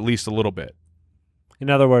struggled at least a little bit. In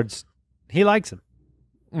other words, he likes him.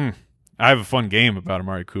 I have a fun game about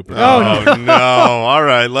Amari Cooper. Oh, no. All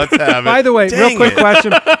right, let's have it. By the way, Dang real quick it.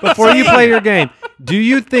 question before you play your game. Do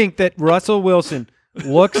you think that Russell Wilson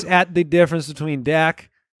looks at the difference between Dak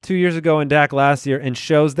 2 years ago and Dak last year and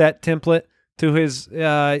shows that template to his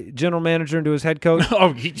general manager and to his head coach?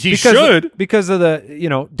 Oh, he should. Because of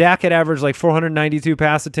the, Dak had averaged like 492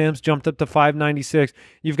 pass attempts, jumped up to 596.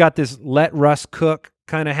 You've got this let Russ cook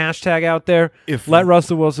kind of hashtag out there. Let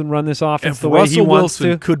Russell Wilson run this offense the way Russell he wants Wilson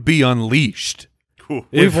to. could be unleashed,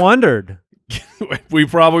 We've wondered. we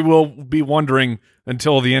probably will be wondering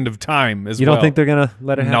until the end of time as well. You don't think they're going to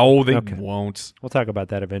let it happen? No, they Okay. won't. We'll talk about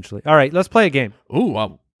that eventually. All right, let's play a game. Ooh,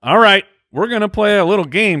 all right. We're going to play a little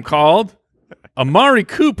game called Amari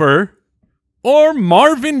Cooper or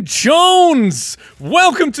Marvin Jones.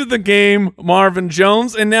 Welcome to the game, Marvin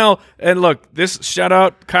Jones. And look, this shout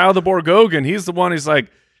out Kyle the Borgogan. He's the one who's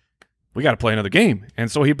like, we got to play another game.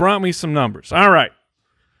 And so he brought me some numbers. All right.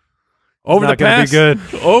 Over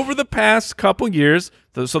the past couple years,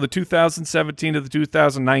 so the 2017 to the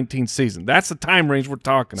 2019 season, that's the time range we're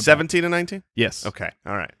talking about. 17 and 19? Yes. Okay.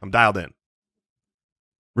 All right. I'm dialed in.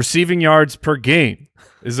 Receiving yards per game.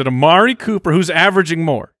 Is it Amari Cooper, who's averaging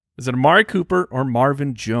more? Is it Amari Cooper or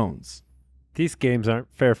Marvin Jones? These games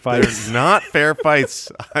aren't fair fights. They're not fair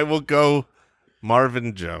fights. I will go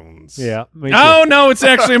Marvin Jones. Yeah. Me too. Oh, no, it's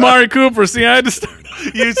actually Amari Cooper. See, I had to start.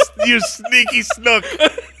 You sneaky snook.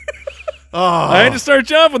 I had to start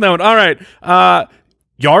jumping that one. All right.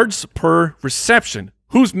 Yards per reception.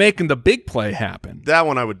 Who's making the big play happen? That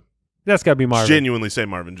one I would That's got to be Marvin. genuinely say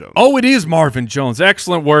Marvin Jones. Oh, it is Marvin Jones.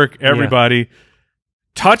 Excellent work, everybody.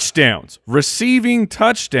 Touchdowns. Receiving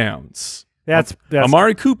touchdowns. That's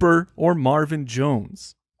Amari Cooper or Marvin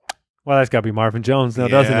Jones. Well, that's got to be Marvin Jones now,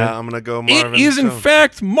 doesn't it? I'm going to go Marvin It is, in Jones.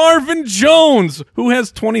 fact, Marvin Jones, who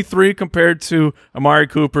has 23 compared to Amari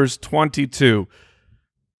Cooper's 22.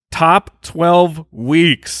 Top 12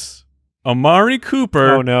 weeks. Amari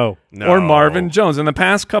Cooper Oh, no. or Marvin Jones. In the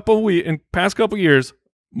past couple years,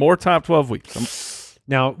 more top 12 weeks.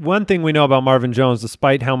 Now, one thing we know about Marvin Jones,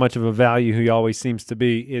 despite how much of a value he always seems to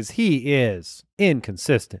be, is he is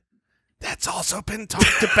inconsistent. That's also been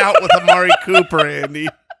talked about with Amari Cooper, Andy.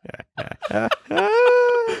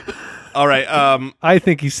 All right. I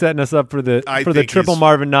think he's setting us up for the think triple he's-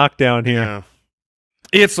 Marvin knockdown here. Yeah.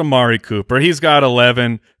 It's Amari Cooper. He's got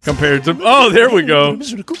 11 compared to – oh, there we go.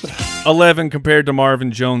 11 compared to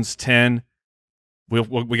Marvin Jones' 10.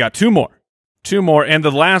 We got two more. And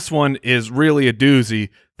the last one is really a doozy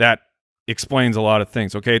that explains a lot of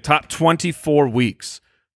things. Okay, top 24 weeks.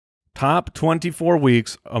 Top 24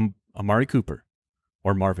 weeks, Amari Cooper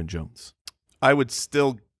or Marvin Jones. I would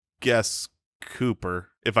still guess Cooper,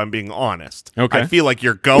 if I'm being honest. Okay. I feel like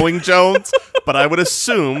you're going Jones, but I would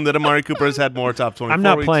assume that Amari Cooper has had more top 24 I'm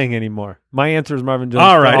not weeks. playing anymore. My answer is Marvin Jones.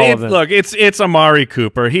 All for right, all of them. look, it's Amari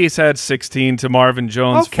Cooper. He's had 16 to Marvin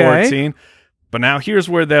Jones' Okay. 14. But now here's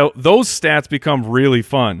where those stats become really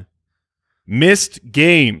fun. Missed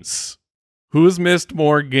games. Who's missed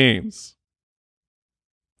more games?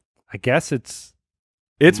 I guess it's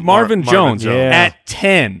It's Marvin Jones Jones. Yeah. at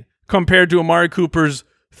 10 compared to Amari Cooper's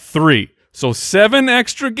 3. So 7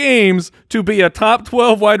 extra games to be a top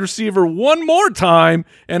 12 wide receiver one more time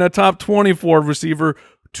and a top 24 receiver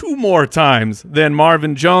 2 more times than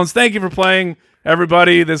Marvin Jones. Thank you for playing,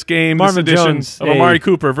 everybody, this game, Marvin this edition Jones, of Amari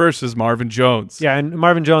Cooper versus Marvin Jones. yeah. And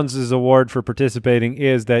Marvin Jones's award for participating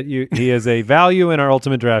is that he is a value in our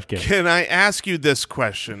ultimate draft game. Can I ask you this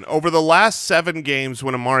question? Over the last 7 games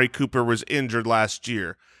when Amari Cooper was injured last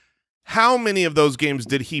year, how many of those games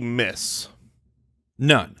did he miss?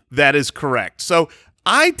 None. That is correct. So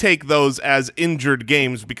I take those as injured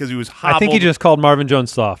games because he was hobbled. I think he just called Marvin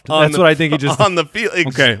Jones soft. That's what I think he just. on the field.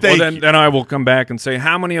 Okay, well then I will come back and say,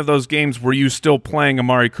 how many of those games were you still playing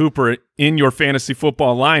Amari Cooper in your fantasy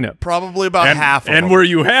football lineup? Probably about half of them. And were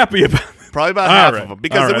you happy about it? Probably about All half right. of them.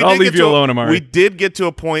 Because All right. we I'll did leave get you to alone, Amari. We did get to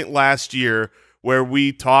a point last year where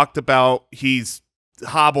we talked about he's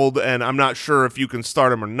hobbled, and I'm not sure if you can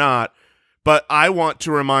start him or not. But I want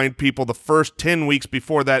to remind people the first 10 weeks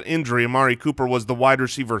before that injury, Amari Cooper was the wide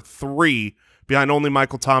receiver 3 behind only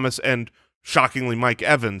Michael Thomas and, shockingly, Mike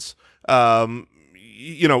Evans.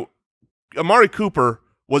 You know, Amari Cooper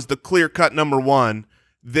was the clear-cut number 1,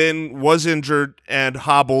 then was injured and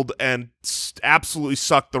hobbled and absolutely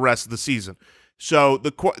sucked the rest of the season. So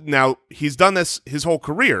now he's done this his whole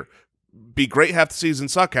career. Be great half the season,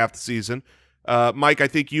 suck half the season. Mike, I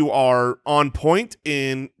think you are on point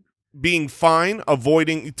in being fine,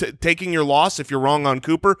 avoiding taking your loss if you're wrong on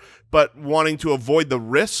Cooper, but wanting to avoid the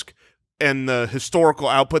risk and the historical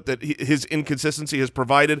output that his inconsistency has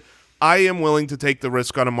provided, I am willing to take the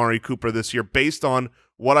risk on Amari Cooper this year based on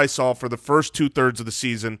what I saw for the first 2/3 of the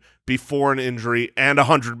season before an injury and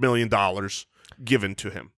 $100 million given to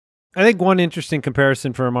him. I think one interesting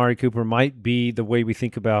comparison for Amari Cooper might be the way we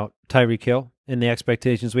think about Tyreek Hill and the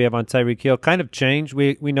expectations we have on Tyreek Hill kind of changed.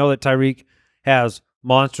 We know that Tyreek has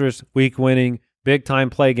monstrous, week-winning, big-time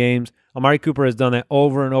play games. Amari Cooper has done that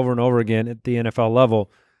over and over and over again at the NFL level.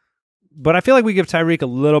 But I feel like we give Tyreek a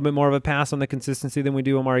little bit more of a pass on the consistency than we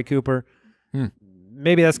do Amari Cooper.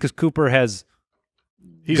 Maybe that's because Cooper has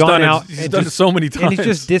gone out. He's done it so many times. And he's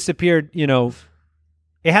just disappeared. You know,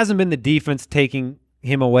 it hasn't been the defense taking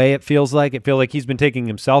him away, it feels like. It feels like he's been taking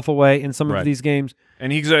himself away in some of these games.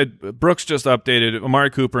 And he said, Brooks just updated, Amari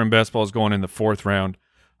Cooper in best ball is going in the 4th round.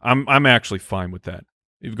 I'm actually fine with that.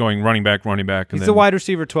 He's going running back. He's the wide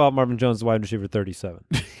receiver 12. Marvin Jones is the wide receiver 37,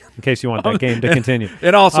 in case you want that game to continue.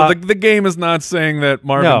 And also, the game is not saying that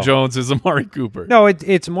Marvin Jones is Amari Cooper. No,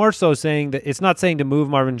 it's more so saying that it's not saying to move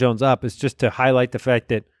Marvin Jones up. It's just to highlight the fact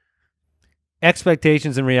that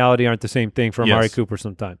expectations and reality aren't the same thing for Amari Cooper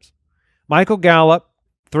sometimes. Michael Gallup,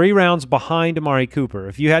 3 rounds behind Amari Cooper.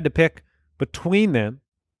 If you had to pick between them,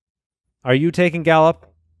 are you taking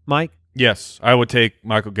Gallup, Mike? Yes, I would take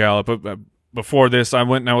Michael Gallup. But before this, I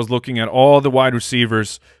went and I was looking at all the wide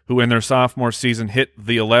receivers who in their sophomore season hit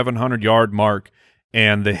the 1,100-yard mark,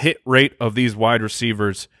 and the hit rate of these wide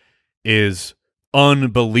receivers is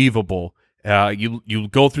unbelievable. You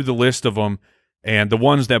go through the list of them, and the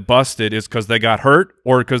ones that busted is because they got hurt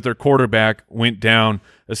or because their quarterback went down.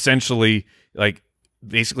 Essentially, like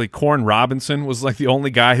basically, Corn Robinson was like the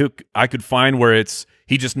only guy who I could find where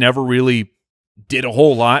he just never really did a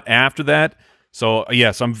whole lot after that. So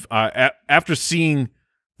yes, I'm after seeing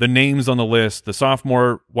the names on the list, the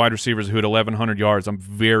sophomore wide receivers who had 1,100 yards, I'm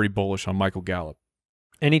very bullish on Michael Gallup.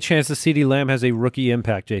 Any chance that CeeDee Lamb has a rookie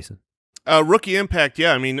impact, Jason? Rookie impact,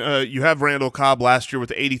 yeah. I mean, you have Randall Cobb last year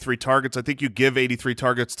with 83 targets. I think you give 83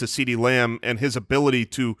 targets to CeeDee Lamb, and his ability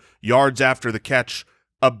to yards after the catch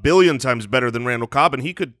a billion times better than Randall Cobb, and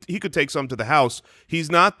he could take some to the house.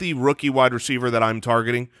 He's not the rookie wide receiver that I'm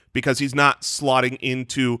targeting because he's not slotting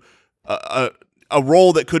into a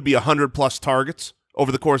role that could be 100-plus targets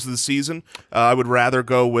over the course of the season. I would rather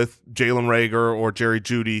go with Jalen Reagor or Jerry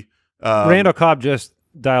Jeudy. Randall Cobb just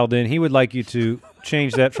dialed in. He would like you to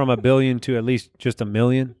change that from $1 billion to at least just $1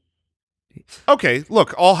 million. Okay,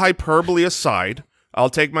 look, all hyperbole aside, I'll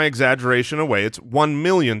take my exaggeration away. It's 1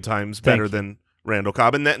 million times better than Randall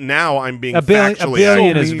Cobb, and that now I'm being factually $1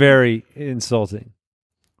 billion is very insulting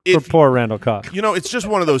for poor Randall Cobb. You know, it's just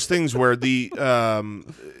one of those things where the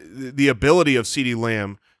ability of CeeDee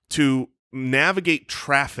Lamb to navigate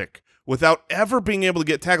traffic without ever being able to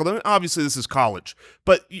get tackled. I mean, obviously, this is college,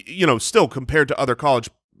 but you know, still compared to other college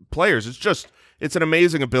players, it's an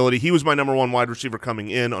amazing ability. He was my #1 wide receiver coming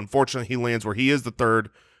in. Unfortunately, he lands where he is the 3rd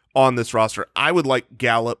on this roster. I would like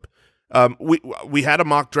Gallup. We had a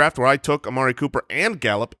mock draft where I took Amari Cooper and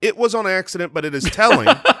Gallup. It was on accident, but it is telling.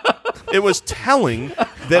 It was telling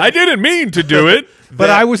that I didn't mean to do it, but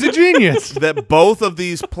I was a genius. That both of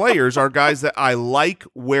these players are guys that I like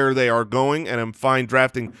where they are going, and I'm fine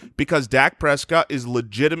drafting because Dak Prescott is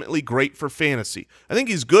legitimately great for fantasy. I think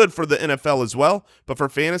he's good for the NFL as well, but for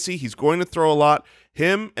fantasy, he's going to throw a lot.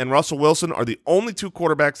 Him and Russell Wilson are the only 2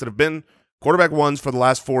 quarterbacks that have been quarterback 1s for the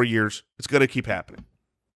last 4 years. It's going to keep happening.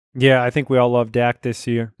 Yeah, I think we all love Dak this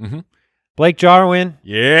year. Blake Jarwin.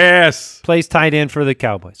 Yes. Plays tight end for the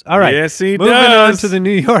Cowboys. All right. Yes, he Moving does. on to the New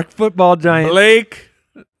York Football Giants. Blake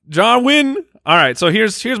Jarwin. All right, so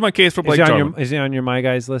here's my case for Blake Jarwin. Is he on your My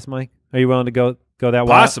Guys list, Mike? Are you willing to go that wild?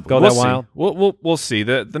 Possibly. Go that wild? We'll see.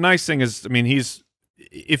 The nice thing is, I mean,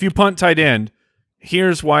 if you punt tight end,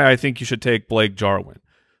 here's why I think you should take Blake Jarwin.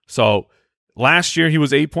 So last year he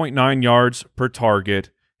was 8.9 yards per target.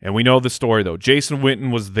 And we know the story, though. Jason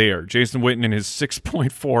Witten was there. Jason Witten in his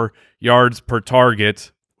 6.4 yards per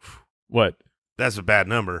target. What? That's a bad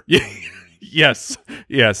number. Yes.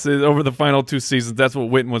 Over the final 2 seasons, that's what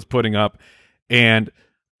Witten was putting up. And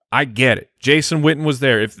I get it. Jason Witten was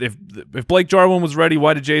there. If Blake Jarwin was ready,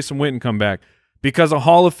 why did Jason Witten come back? Because a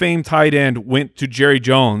Hall of Fame tight end went to Jerry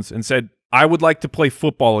Jones and said, I would like to play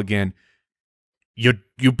football again.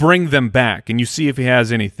 You bring them back, and you see if he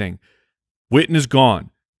has anything. Witten is gone.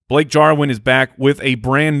 Blake Jarwin is back with a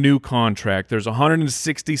brand-new contract. There's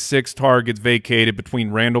 166 targets vacated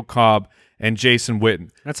between Randall Cobb and Jason Witten.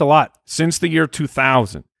 That's a lot. Since the year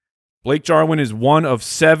 2000, Blake Jarwin is one of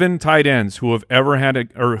 7 tight ends who have ever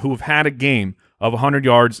had who have had a game of 100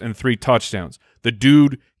 yards and 3 touchdowns. The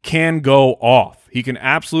dude can go off. He can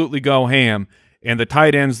absolutely go ham. And the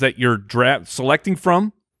tight ends that you're selecting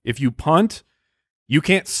from, if you punt, you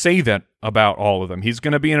can't say that about all of them. He's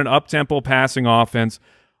going to be in an up-tempo passing offense,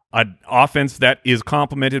 an offense that is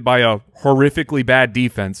complemented by a horrifically bad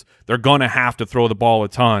defense. They're going to have to throw the ball a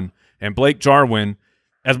ton. And Blake Jarwin,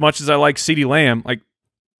 as much as I like CeeDee Lamb, like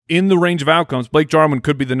in the range of outcomes, Blake Jarwin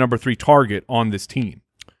could be the number 3 target on this team.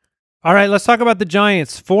 All right, let's talk about the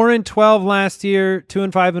Giants. 4-12 last year,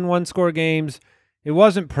 2-5 in one-score games. It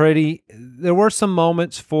wasn't pretty. There were some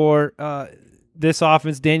moments for this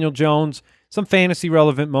offense. Daniel Jones, some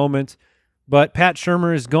fantasy-relevant moments. But Pat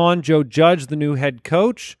Shurmur is gone. Joe Judge, the new head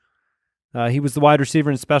coach. He was the wide receiver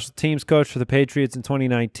and special teams coach for the Patriots in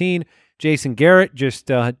 2019. Jason Garrett just,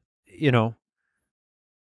 you know,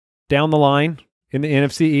 down the line in the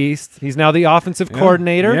NFC East. He's now the offensive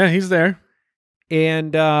coordinator. Yeah, he's there.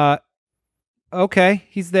 And, okay,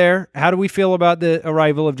 he's there. How do we feel about the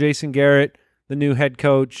arrival of Jason Garrett, the new head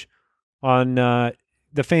coach, on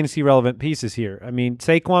the fantasy-relevant pieces here? I mean,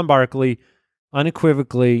 Saquon Barkley,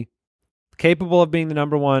 unequivocally capable of being the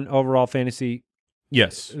number 1 overall fantasy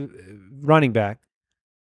running back.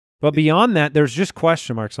 But beyond that, there's just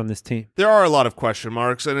question marks on this team. There are a lot of question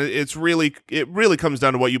marks, and it really comes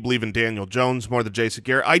down to what you believe in Daniel Jones more than Jason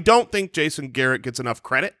Garrett. I don't think Jason Garrett gets enough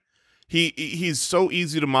credit. He's so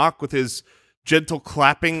easy to mock with his gentle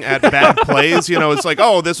clapping at bad plays. You know, it's like,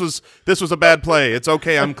 oh, this was a bad play. It's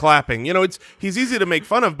okay, I'm clapping. You know, he's easy to make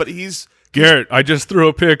fun of, but he's Garrett, I just threw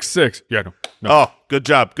a pick 6. Yeah, no. Oh, good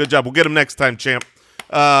job. Good job. We'll get him next time, champ.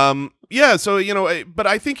 Yeah, so, you know, but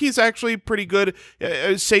I think he's actually pretty good.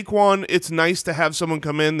 Saquon, it's nice to have someone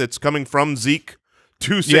come in that's coming from Zeke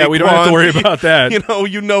to Saquon. Yeah, we don't have to worry about that.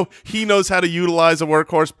 You know, he knows how to utilize a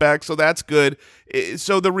workhorse back, so that's good.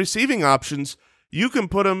 So the receiving options, you can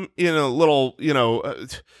put him in a little, you know,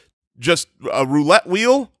 just a roulette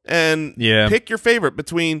wheel and pick your favorite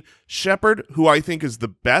between Shepard, who I think is the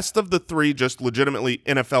best of the 3, just legitimately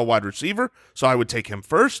NFL wide receiver, so I would take him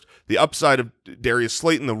first. The upside of Darius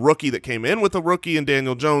Slayton, the rookie that came in with a rookie, and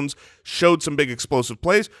Daniel Jones showed some big explosive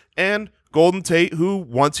plays, and Golden Tate, who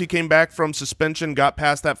once he came back from suspension, got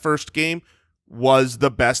past that first game, was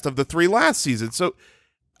the best of the 3 last season. So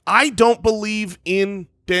I don't believe in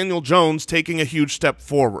Daniel Jones taking a huge step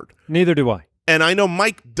forward. Neither do I. And I know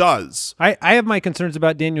Mike does. I have my concerns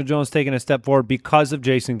about Daniel Jones taking a step forward because of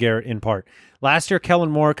Jason Garrett in part. Last year,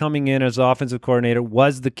 Kellen Moore coming in as offensive coordinator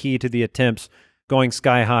was the key to the attempts going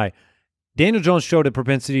sky high. Daniel Jones showed a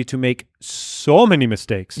propensity to make so many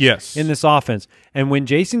mistakes in this offense. And when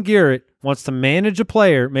Jason Garrett wants to manage a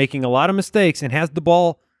player making a lot of mistakes and has the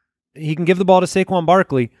ball, he can give the ball to Saquon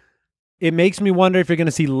Barkley, it makes me wonder if you're going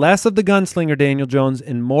to see less of the gunslinger Daniel Jones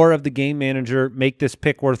and more of the game manager make this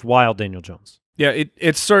pick worthwhile Daniel Jones. Yeah,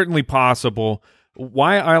 it's certainly possible.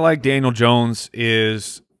 Why I like Daniel Jones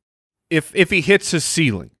is if he hits his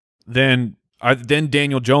ceiling, then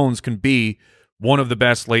Daniel Jones can be one of the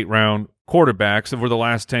best late-round quarterbacks over the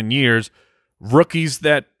last 10 years. Rookies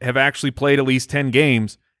that have actually played at least 10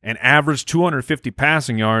 games and averaged 250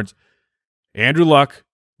 passing yards, Andrew Luck,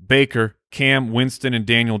 Baker, Cam, Winston, and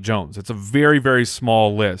Daniel Jones. It's a very, very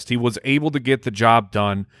small list. He was able to get the job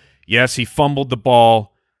done. Yes, he fumbled the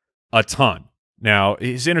ball a ton. Now,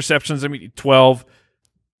 his interceptions, I mean, 12.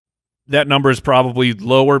 That number is probably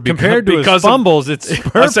lower compared to his fumbles. It's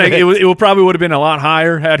perfect. I'm saying it probably would have been a lot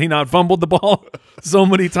higher had he not fumbled the ball so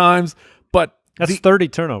many times. But that's 30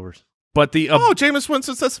 turnovers. But the Jameis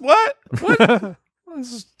Winston says what? Well,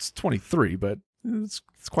 it's 23, but it's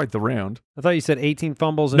quite the round. I thought you said 18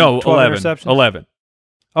 fumbles and 12 11, interceptions. 11.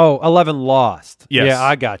 Oh, 11 lost. Yes. Yeah,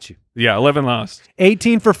 I got you. Yeah, 11 lost.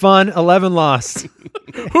 18 for fun, 11 lost.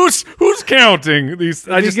 Who's counting these?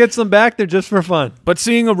 I just get some back. They're just for fun. But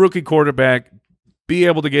seeing a rookie quarterback be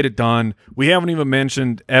able to get it done, we haven't even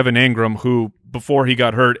mentioned Evan Ingram, who before he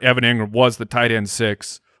got hurt, Evan Ingram was the tight end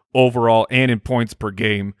 6 overall and in points per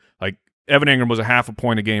game. Like Evan Ingram was a half a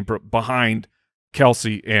point a game behind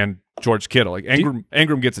Kelsey and George Kittle. Like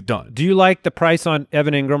Ingram gets it done. Do you like the price on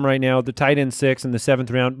Evan Ingram right now, the tight end 6 in the 7th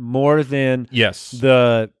round, more than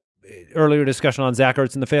the earlier discussion on Zach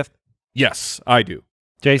Ertz in the 5th? Yes, I do.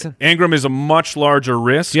 Jason? Ingram is a much larger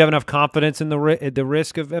risk. Do you have enough confidence in the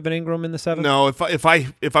risk of Evan Ingram in the 7th? No,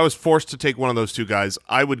 if I was forced to take one of those two guys,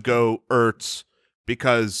 I would go Ertz,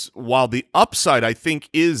 because while the upside I think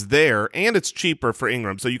is there and it's cheaper for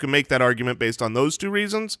Ingram, so you can make that argument based on those two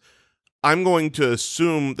reasons, I'm going to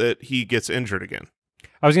assume that he gets injured again.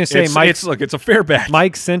 I was going to say, it's a fair bet.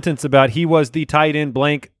 Mike's sentence about he was the tight end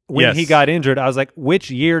blank when he got injured. I was like,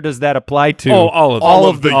 which year does that apply to? Oh, all of them. All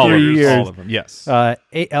of the 3 years. All of them, yes.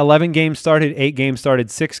 11 games started, 8 games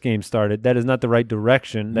started, 6 games started. That is not the right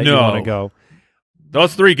direction that you want to go.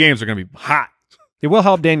 Those 3 games are going to be hot. It will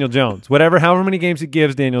help Daniel Jones. However many games it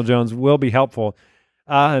gives Daniel Jones will be helpful.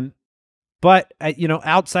 But,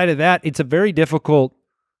 outside of that, it's a very difficult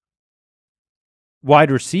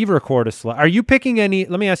wide receiver core to select. Are you picking any –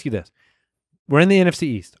 let me ask you this. We're in the NFC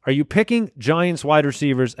East. Are you picking Giants wide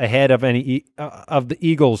receivers ahead of any of the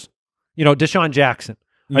Eagles? Deshaun Jackson.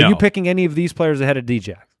 Are you picking any of these players ahead of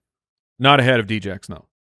D-Jax? Not ahead of D-Jax, no.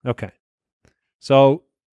 Okay. So,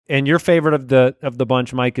 and your favorite of the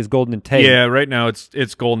bunch, Mike, is Golden Tate. Yeah, right now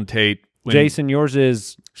it's Golden Tate. Jason, yours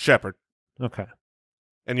is Shepard. Okay.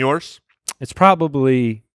 And yours? It's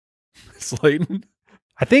probably Slayton.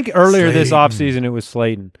 I think earlier this offseason it was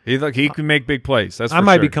Slayton. He can make big plays. That's I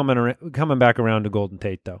might be coming back around to Golden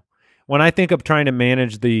Tate, though. When I think of trying to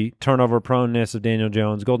manage the turnover proneness of Daniel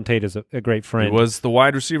Jones, Golden Tate is a great friend. He was the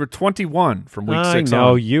wide receiver 21 from week 6 I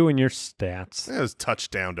know, on. you and your stats. It was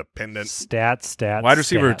touchdown dependent. Stats. Wide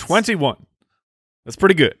receiver 21. That's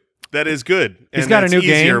pretty good. That is good. He's got a new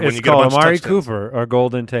game. It's called Amari touchdowns. Cooper or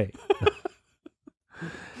Golden Tate.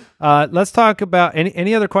 Let's talk about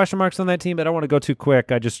any other question marks on that team, but I don't want to go too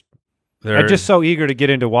quick. I'm just so eager to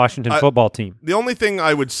get into Washington football team. The only thing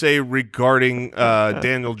I would say regarding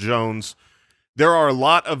Daniel Jones, there are a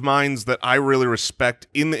lot of minds that I really respect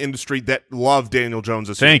in the industry that love Daniel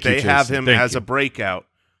Jones. They have him as a breakout.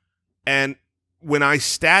 And when I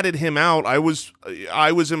statted him out, I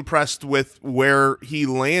was impressed with where he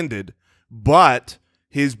landed, but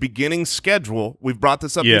his beginning schedule, we've brought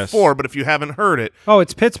this up before, but if you haven't heard it. Oh,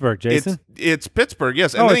 it's Pittsburgh, Jason. It's Pittsburgh,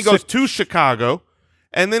 yes. And then he goes to Chicago,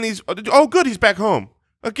 and then he's back home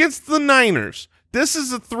against the Niners. This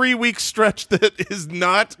is a 3-week stretch that is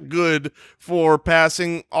not good for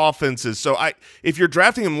passing offenses. So if you're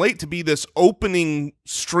drafting him late to be this opening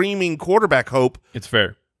streaming quarterback hope, it's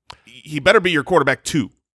fair. He better be your quarterback 2.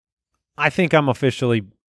 I think I'm officially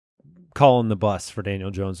calling the bus for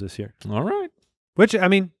Daniel Jones this year. All right. Which,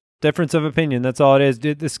 difference of opinion. That's all it is.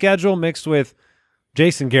 The schedule mixed with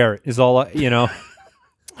Jason Garrett is all, all right.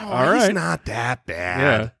 He's not that bad.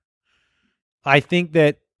 Yeah. I think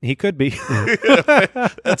that he could be.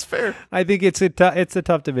 That's fair. I think it's a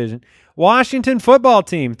tough division. Washington football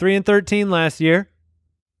team, 3-13 last year.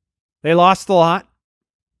 They lost a lot,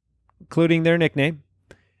 including their nickname.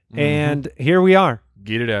 And here we are.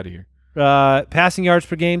 Get it out of here. Passing yards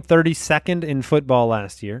per game, 32nd in football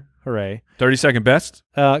last year. Hooray. 32nd best?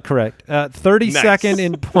 Correct. 32nd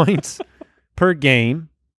in points per game.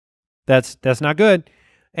 That's not good.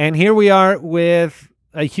 And here we are with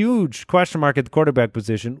a huge question mark at the quarterback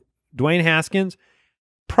position. Dwayne Haskins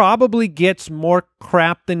probably gets more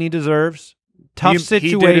crap than he deserves. Tough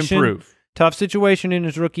situation. He did improve. Tough situation in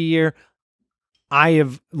his rookie year. I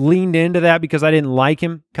have leaned into that because I didn't like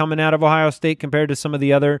him coming out of Ohio State compared to some of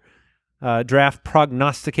the other draft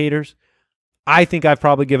prognosticators. I think I've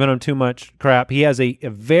probably given him too much crap. He has a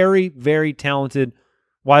very, very talented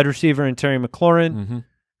wide receiver in Terry McLaurin,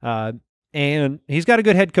 and he's got a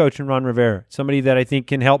good head coach in Ron Rivera, somebody that I think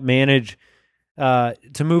can help manage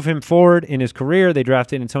to move him forward in his career. They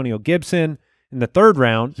drafted Antonio Gibson in the 3rd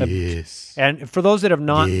round. Yes. And for those that have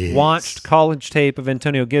not watched college tape of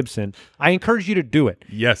Antonio Gibson, I encourage you to do it.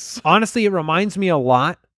 Yes. Honestly, it reminds me a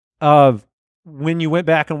lot of when you went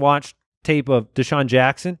back and watched tape of Deshaun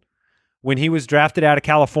Jackson when he was drafted out of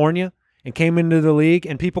California and came into the league,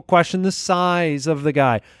 and people questioned the size of the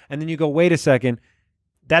guy. And then you go, wait a second,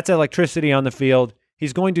 that's electricity on the field.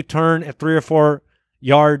 He's going to turn a 3 or 4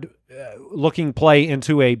 yard looking play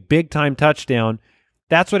into a big-time touchdown.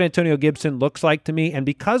 That's what Antonio Gibson looks like to me. And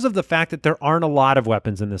because of the fact that there aren't a lot of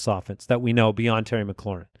weapons in this offense that we know beyond Terry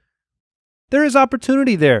McLaurin, there is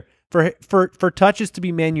opportunity there for touches to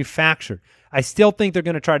be manufactured. I still think they're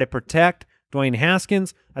going to try to protect Dwayne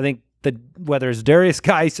Haskins. I think that whether it's Darius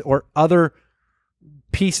Geis or other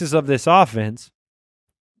pieces of this offense,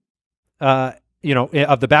 of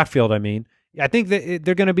the backfield, I think that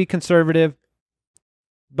they're going to be conservative,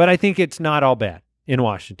 but I think it's not all bad in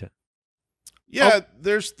Washington. Yeah,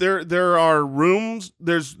 there are rooms.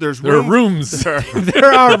 There's There are rooms. There are rooms.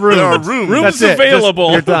 There are rooms. Rooms That's it.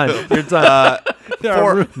 available. You're done. You're done. There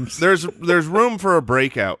are rooms. There's room for a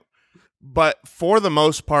breakout, but for the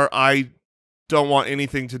most part, I don't want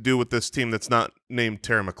anything to do with this team that's not named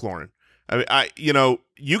Terry McLaurin.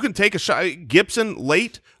 You can take a shot. Gibson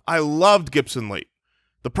late. I loved Gibson late.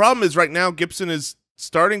 The problem is right now Gibson is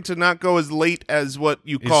starting to not go as late as what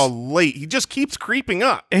you call late. He just keeps creeping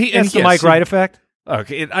up. That's the Mike Wright effect.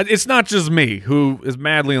 Okay, it's not just me who is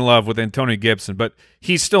madly in love with Antonio Gibson, but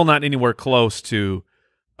he's still not anywhere close to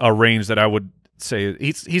a range that I would say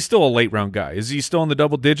he's still a late round guy. Is he still in the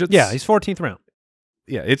double digits? Yeah, he's 14th round.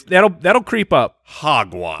 Yeah, that'll creep up.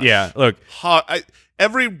 Hogwash. Yeah, look,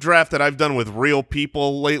 every draft that I've done with real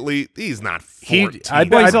people lately, he's not 14.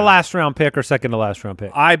 Well, he's a last round pick or second to last round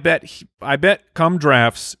pick. I bet come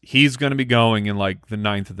drafts he's going to be going in like the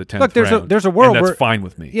 9th or the 10th Look, round. there's a world and where that's fine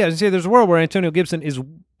with me. Yeah, there's a world where Antonio Gibson is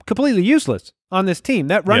completely useless on this team.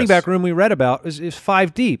 That running back room we read about is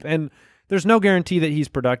 5 deep, and there's no guarantee that he's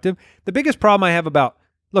productive. The biggest problem I have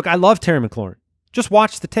look, I love Terry McLaurin. Just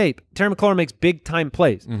watch the tape. Terry McLaurin makes big time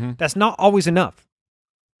plays. That's not always enough.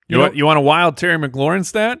 You want a wild Terry McLaurin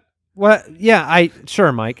stat? Well, yeah,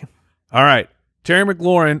 sure, Mike. All right. Terry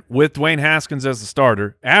McLaurin with Dwayne Haskins as the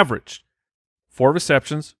starter averaged 4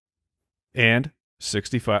 receptions and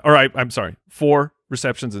 65. All right, I'm sorry, 4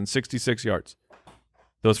 receptions and 66 yards.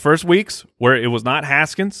 Those first weeks where it was not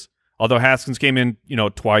Haskins, although Haskins came in,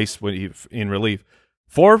 twice when in relief,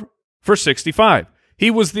 4 for 65. He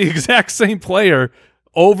was the exact same player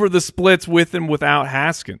over the splits with and without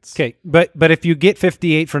Haskins. Okay, but if you get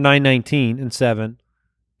 58 for 919 and 7,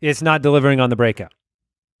 it's not delivering on the breakout.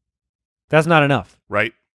 That's not enough.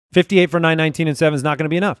 Right. 58 for 919 and 7 is not going to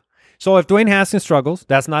be enough. So if Dwayne Haskins struggles,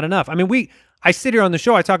 that's not enough. I mean, I sit here on the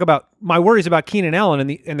show, I talk about my worries about Keenan Allen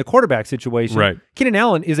and the quarterback situation. Right. Keenan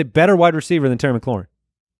Allen is a better wide receiver than Terry McLaurin.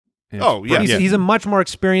 Yeah. Oh, yeah. He's a much more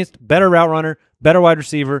experienced, better route runner, better wide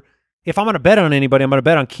receiver. If I'm going to bet on anybody, I'm going to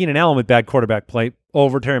bet on Keenan Allen with bad quarterback play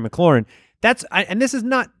over Terry McLaurin. And this is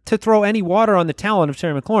not to throw any water on the talent of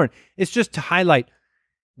Terry McLaurin. It's just to highlight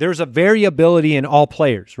there's a variability in all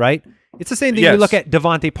players, right? It's the same thing we look at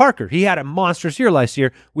Devontae Parker. He had a monstrous year last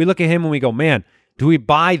year. We look at him and we go, man, do we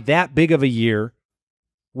buy that big of a year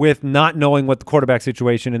with not knowing what the quarterback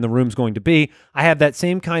situation in the room's going to be? I have that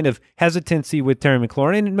same kind of hesitancy with Terry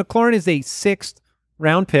McLaurin. And McLaurin is a 6th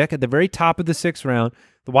round pick at the very top of the 6th round.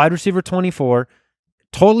 The wide receiver 24,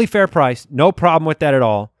 totally fair price, no problem with that at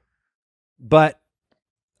all. But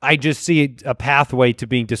I just see a pathway to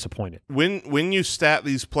being disappointed. When you stat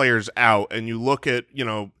these players out and you look at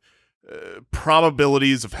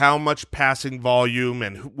probabilities of how much passing volume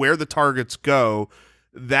and where the targets go,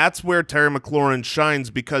 that's where Terry McLaurin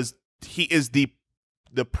shines because he is the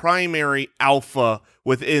primary alpha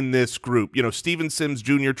within this group. Steven Sims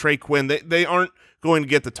Jr., Trey Quinn, they aren't going to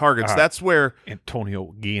get the targets. That's where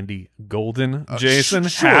Antonio Gandy Golden, Jason,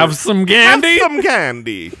 sure. have some candy. Have some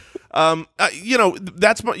candy.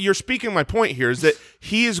 You're speaking my point here is that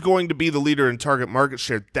he is going to be the leader in target market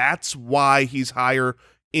share. That's why he's higher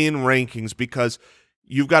in rankings because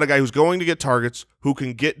you've got a guy who's going to get targets, who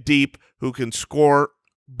can get deep, who can score.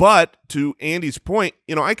 But to Andy's point,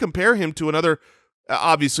 I compare him to another.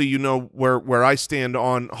 Obviously, where I stand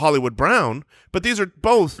on Hollywood Brown, but these are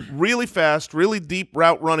both really fast, really deep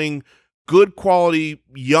route running, good quality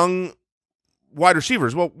young wide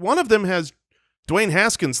receivers. Well, one of them has Dwayne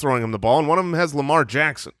Haskins throwing him the ball, and one of them has Lamar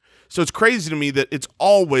Jackson. So it's crazy to me that it's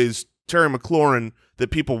always Terry McLaurin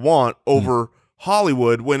that people want over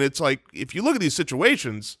Hollywood when it's like, if you look at these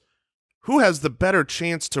situations, who has the better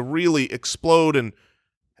chance to really explode and,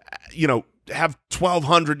 have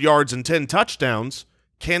 1,200 yards and 10 touchdowns?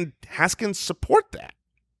 Can Haskins support that?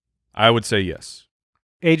 I would say yes.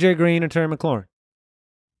 AJ Green or Terry McLaurin?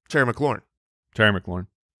 Terry McLaurin. Terry McLaurin.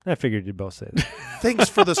 I figured you'd both say that. Thanks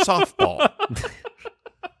for the softball.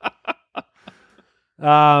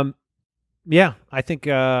 Yeah, I think.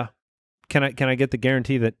 Can I get the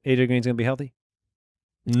guarantee that AJ Green's going to be healthy?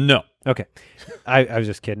 No. Okay, I was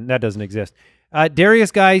just kidding. That doesn't exist.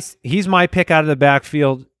 Darius Geis, he's my pick out of the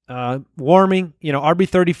backfield. Warming,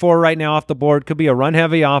 RB34 right now off the board. Could be a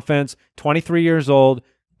run-heavy offense, 23 years old,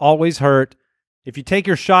 always hurt. If you take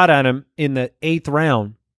your shot at him in the 8th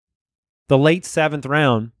round, the late 7th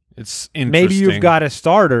round, it's interesting. Maybe you've got a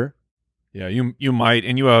starter. Yeah, you might.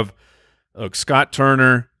 And you have Scott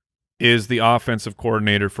Turner is the offensive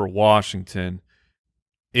coordinator for Washington.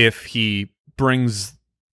 If he brings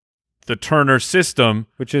the Turner system,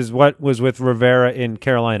 which is what was with Rivera in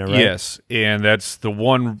Carolina, right? Yes, and that's the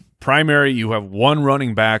one primary. You have one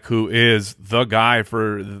running back who is the guy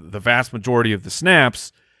for the vast majority of the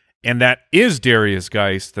snaps, and that is Darius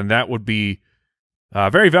Geis, then that would be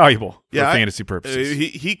very valuable for fantasy purposes.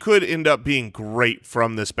 He could end up being great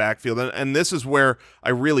from this backfield, and this is where I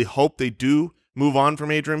really hope they do move on from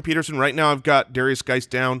Adrian Peterson. Right now I've got Darius Geis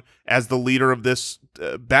down as the leader of this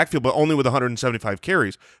backfield, but only with 175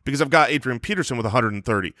 carries because I've got Adrian Peterson with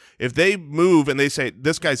 130. If they move and they say,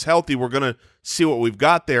 this guy's healthy, we're going to see what we've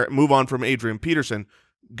got there, move on from Adrian Peterson,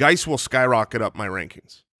 Geis will skyrocket up my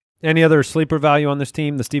rankings. Any other sleeper value on this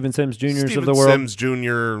team? The Steven Sims Jr.'s of the world? Sims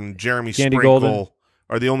Jr. and Jeremy Candy Sprinkle Golden.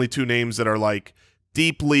 are the only two names that are like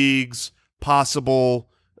deep leagues, possible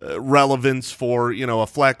relevance for a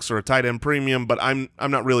flex or a tight end premium. But I'm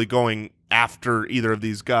not really going after either of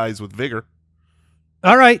these guys with vigor.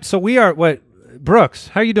 All right, so we are Brooks,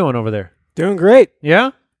 how you doing over there? Doing great.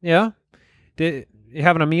 Yeah? You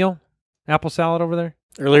having a meal? Apple salad over there?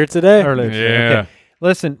 Earlier today. Earlier today. Yeah. Okay.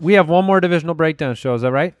 Listen, we have one more divisional breakdown show. Is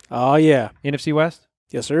that right? Oh, yeah. NFC West?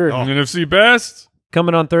 Yes, sir. Oh. NFC best.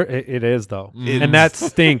 Coming on Thursday. It is, though. It And that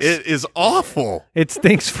stinks. It is awful. It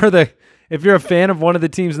stinks for if you're a fan of one of the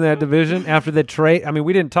teams in that division after the trade. I mean,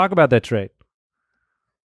 we didn't talk about that trade.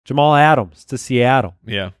 Jamal Adams to Seattle.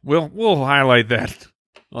 Yeah, we'll highlight that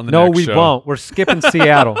on the No, next we show. won't. We're skipping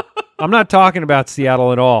Seattle. I'm not talking about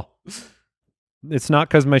Seattle at all. It's not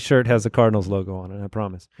because my shirt has the Cardinals logo on it, I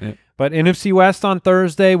promise. Yeah. But NFC West on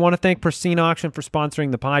Thursday. Want to thank Pristine Auction for sponsoring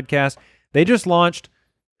the podcast. They just launched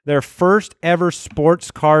their first ever sports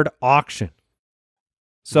card auction.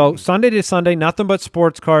 So Sunday to Sunday, nothing but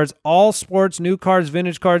sports cards, all sports, new cards,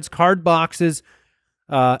 vintage cards, card boxes.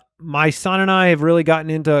 My son and I have really gotten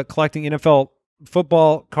into collecting NFL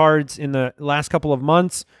football cards in the last couple of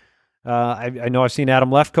months. I know I've seen Adam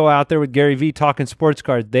Lefko out there with Gary V talking sports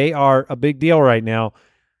cards. They are a big deal right now.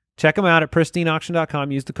 Check them out at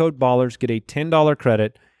pristineauction.com. Use the code BALLERS. Get a $10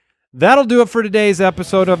 credit. That'll do it for today's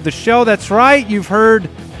episode of the show. That's right. You've heard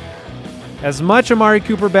as much Amari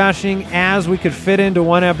Cooper bashing as we could fit into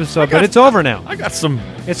one episode, but it's over now. I got some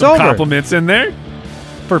It's over. compliments in there.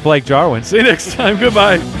 For Blake Jarwin. See you next time.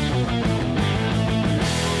 Goodbye.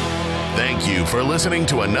 Thank you for listening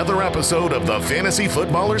to another episode of the Fantasy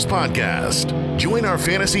Footballers Podcast. Join our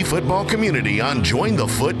fantasy football community on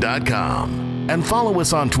jointhefoot.com and follow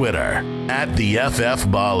us on Twitter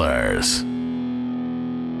 @TheFFBallers.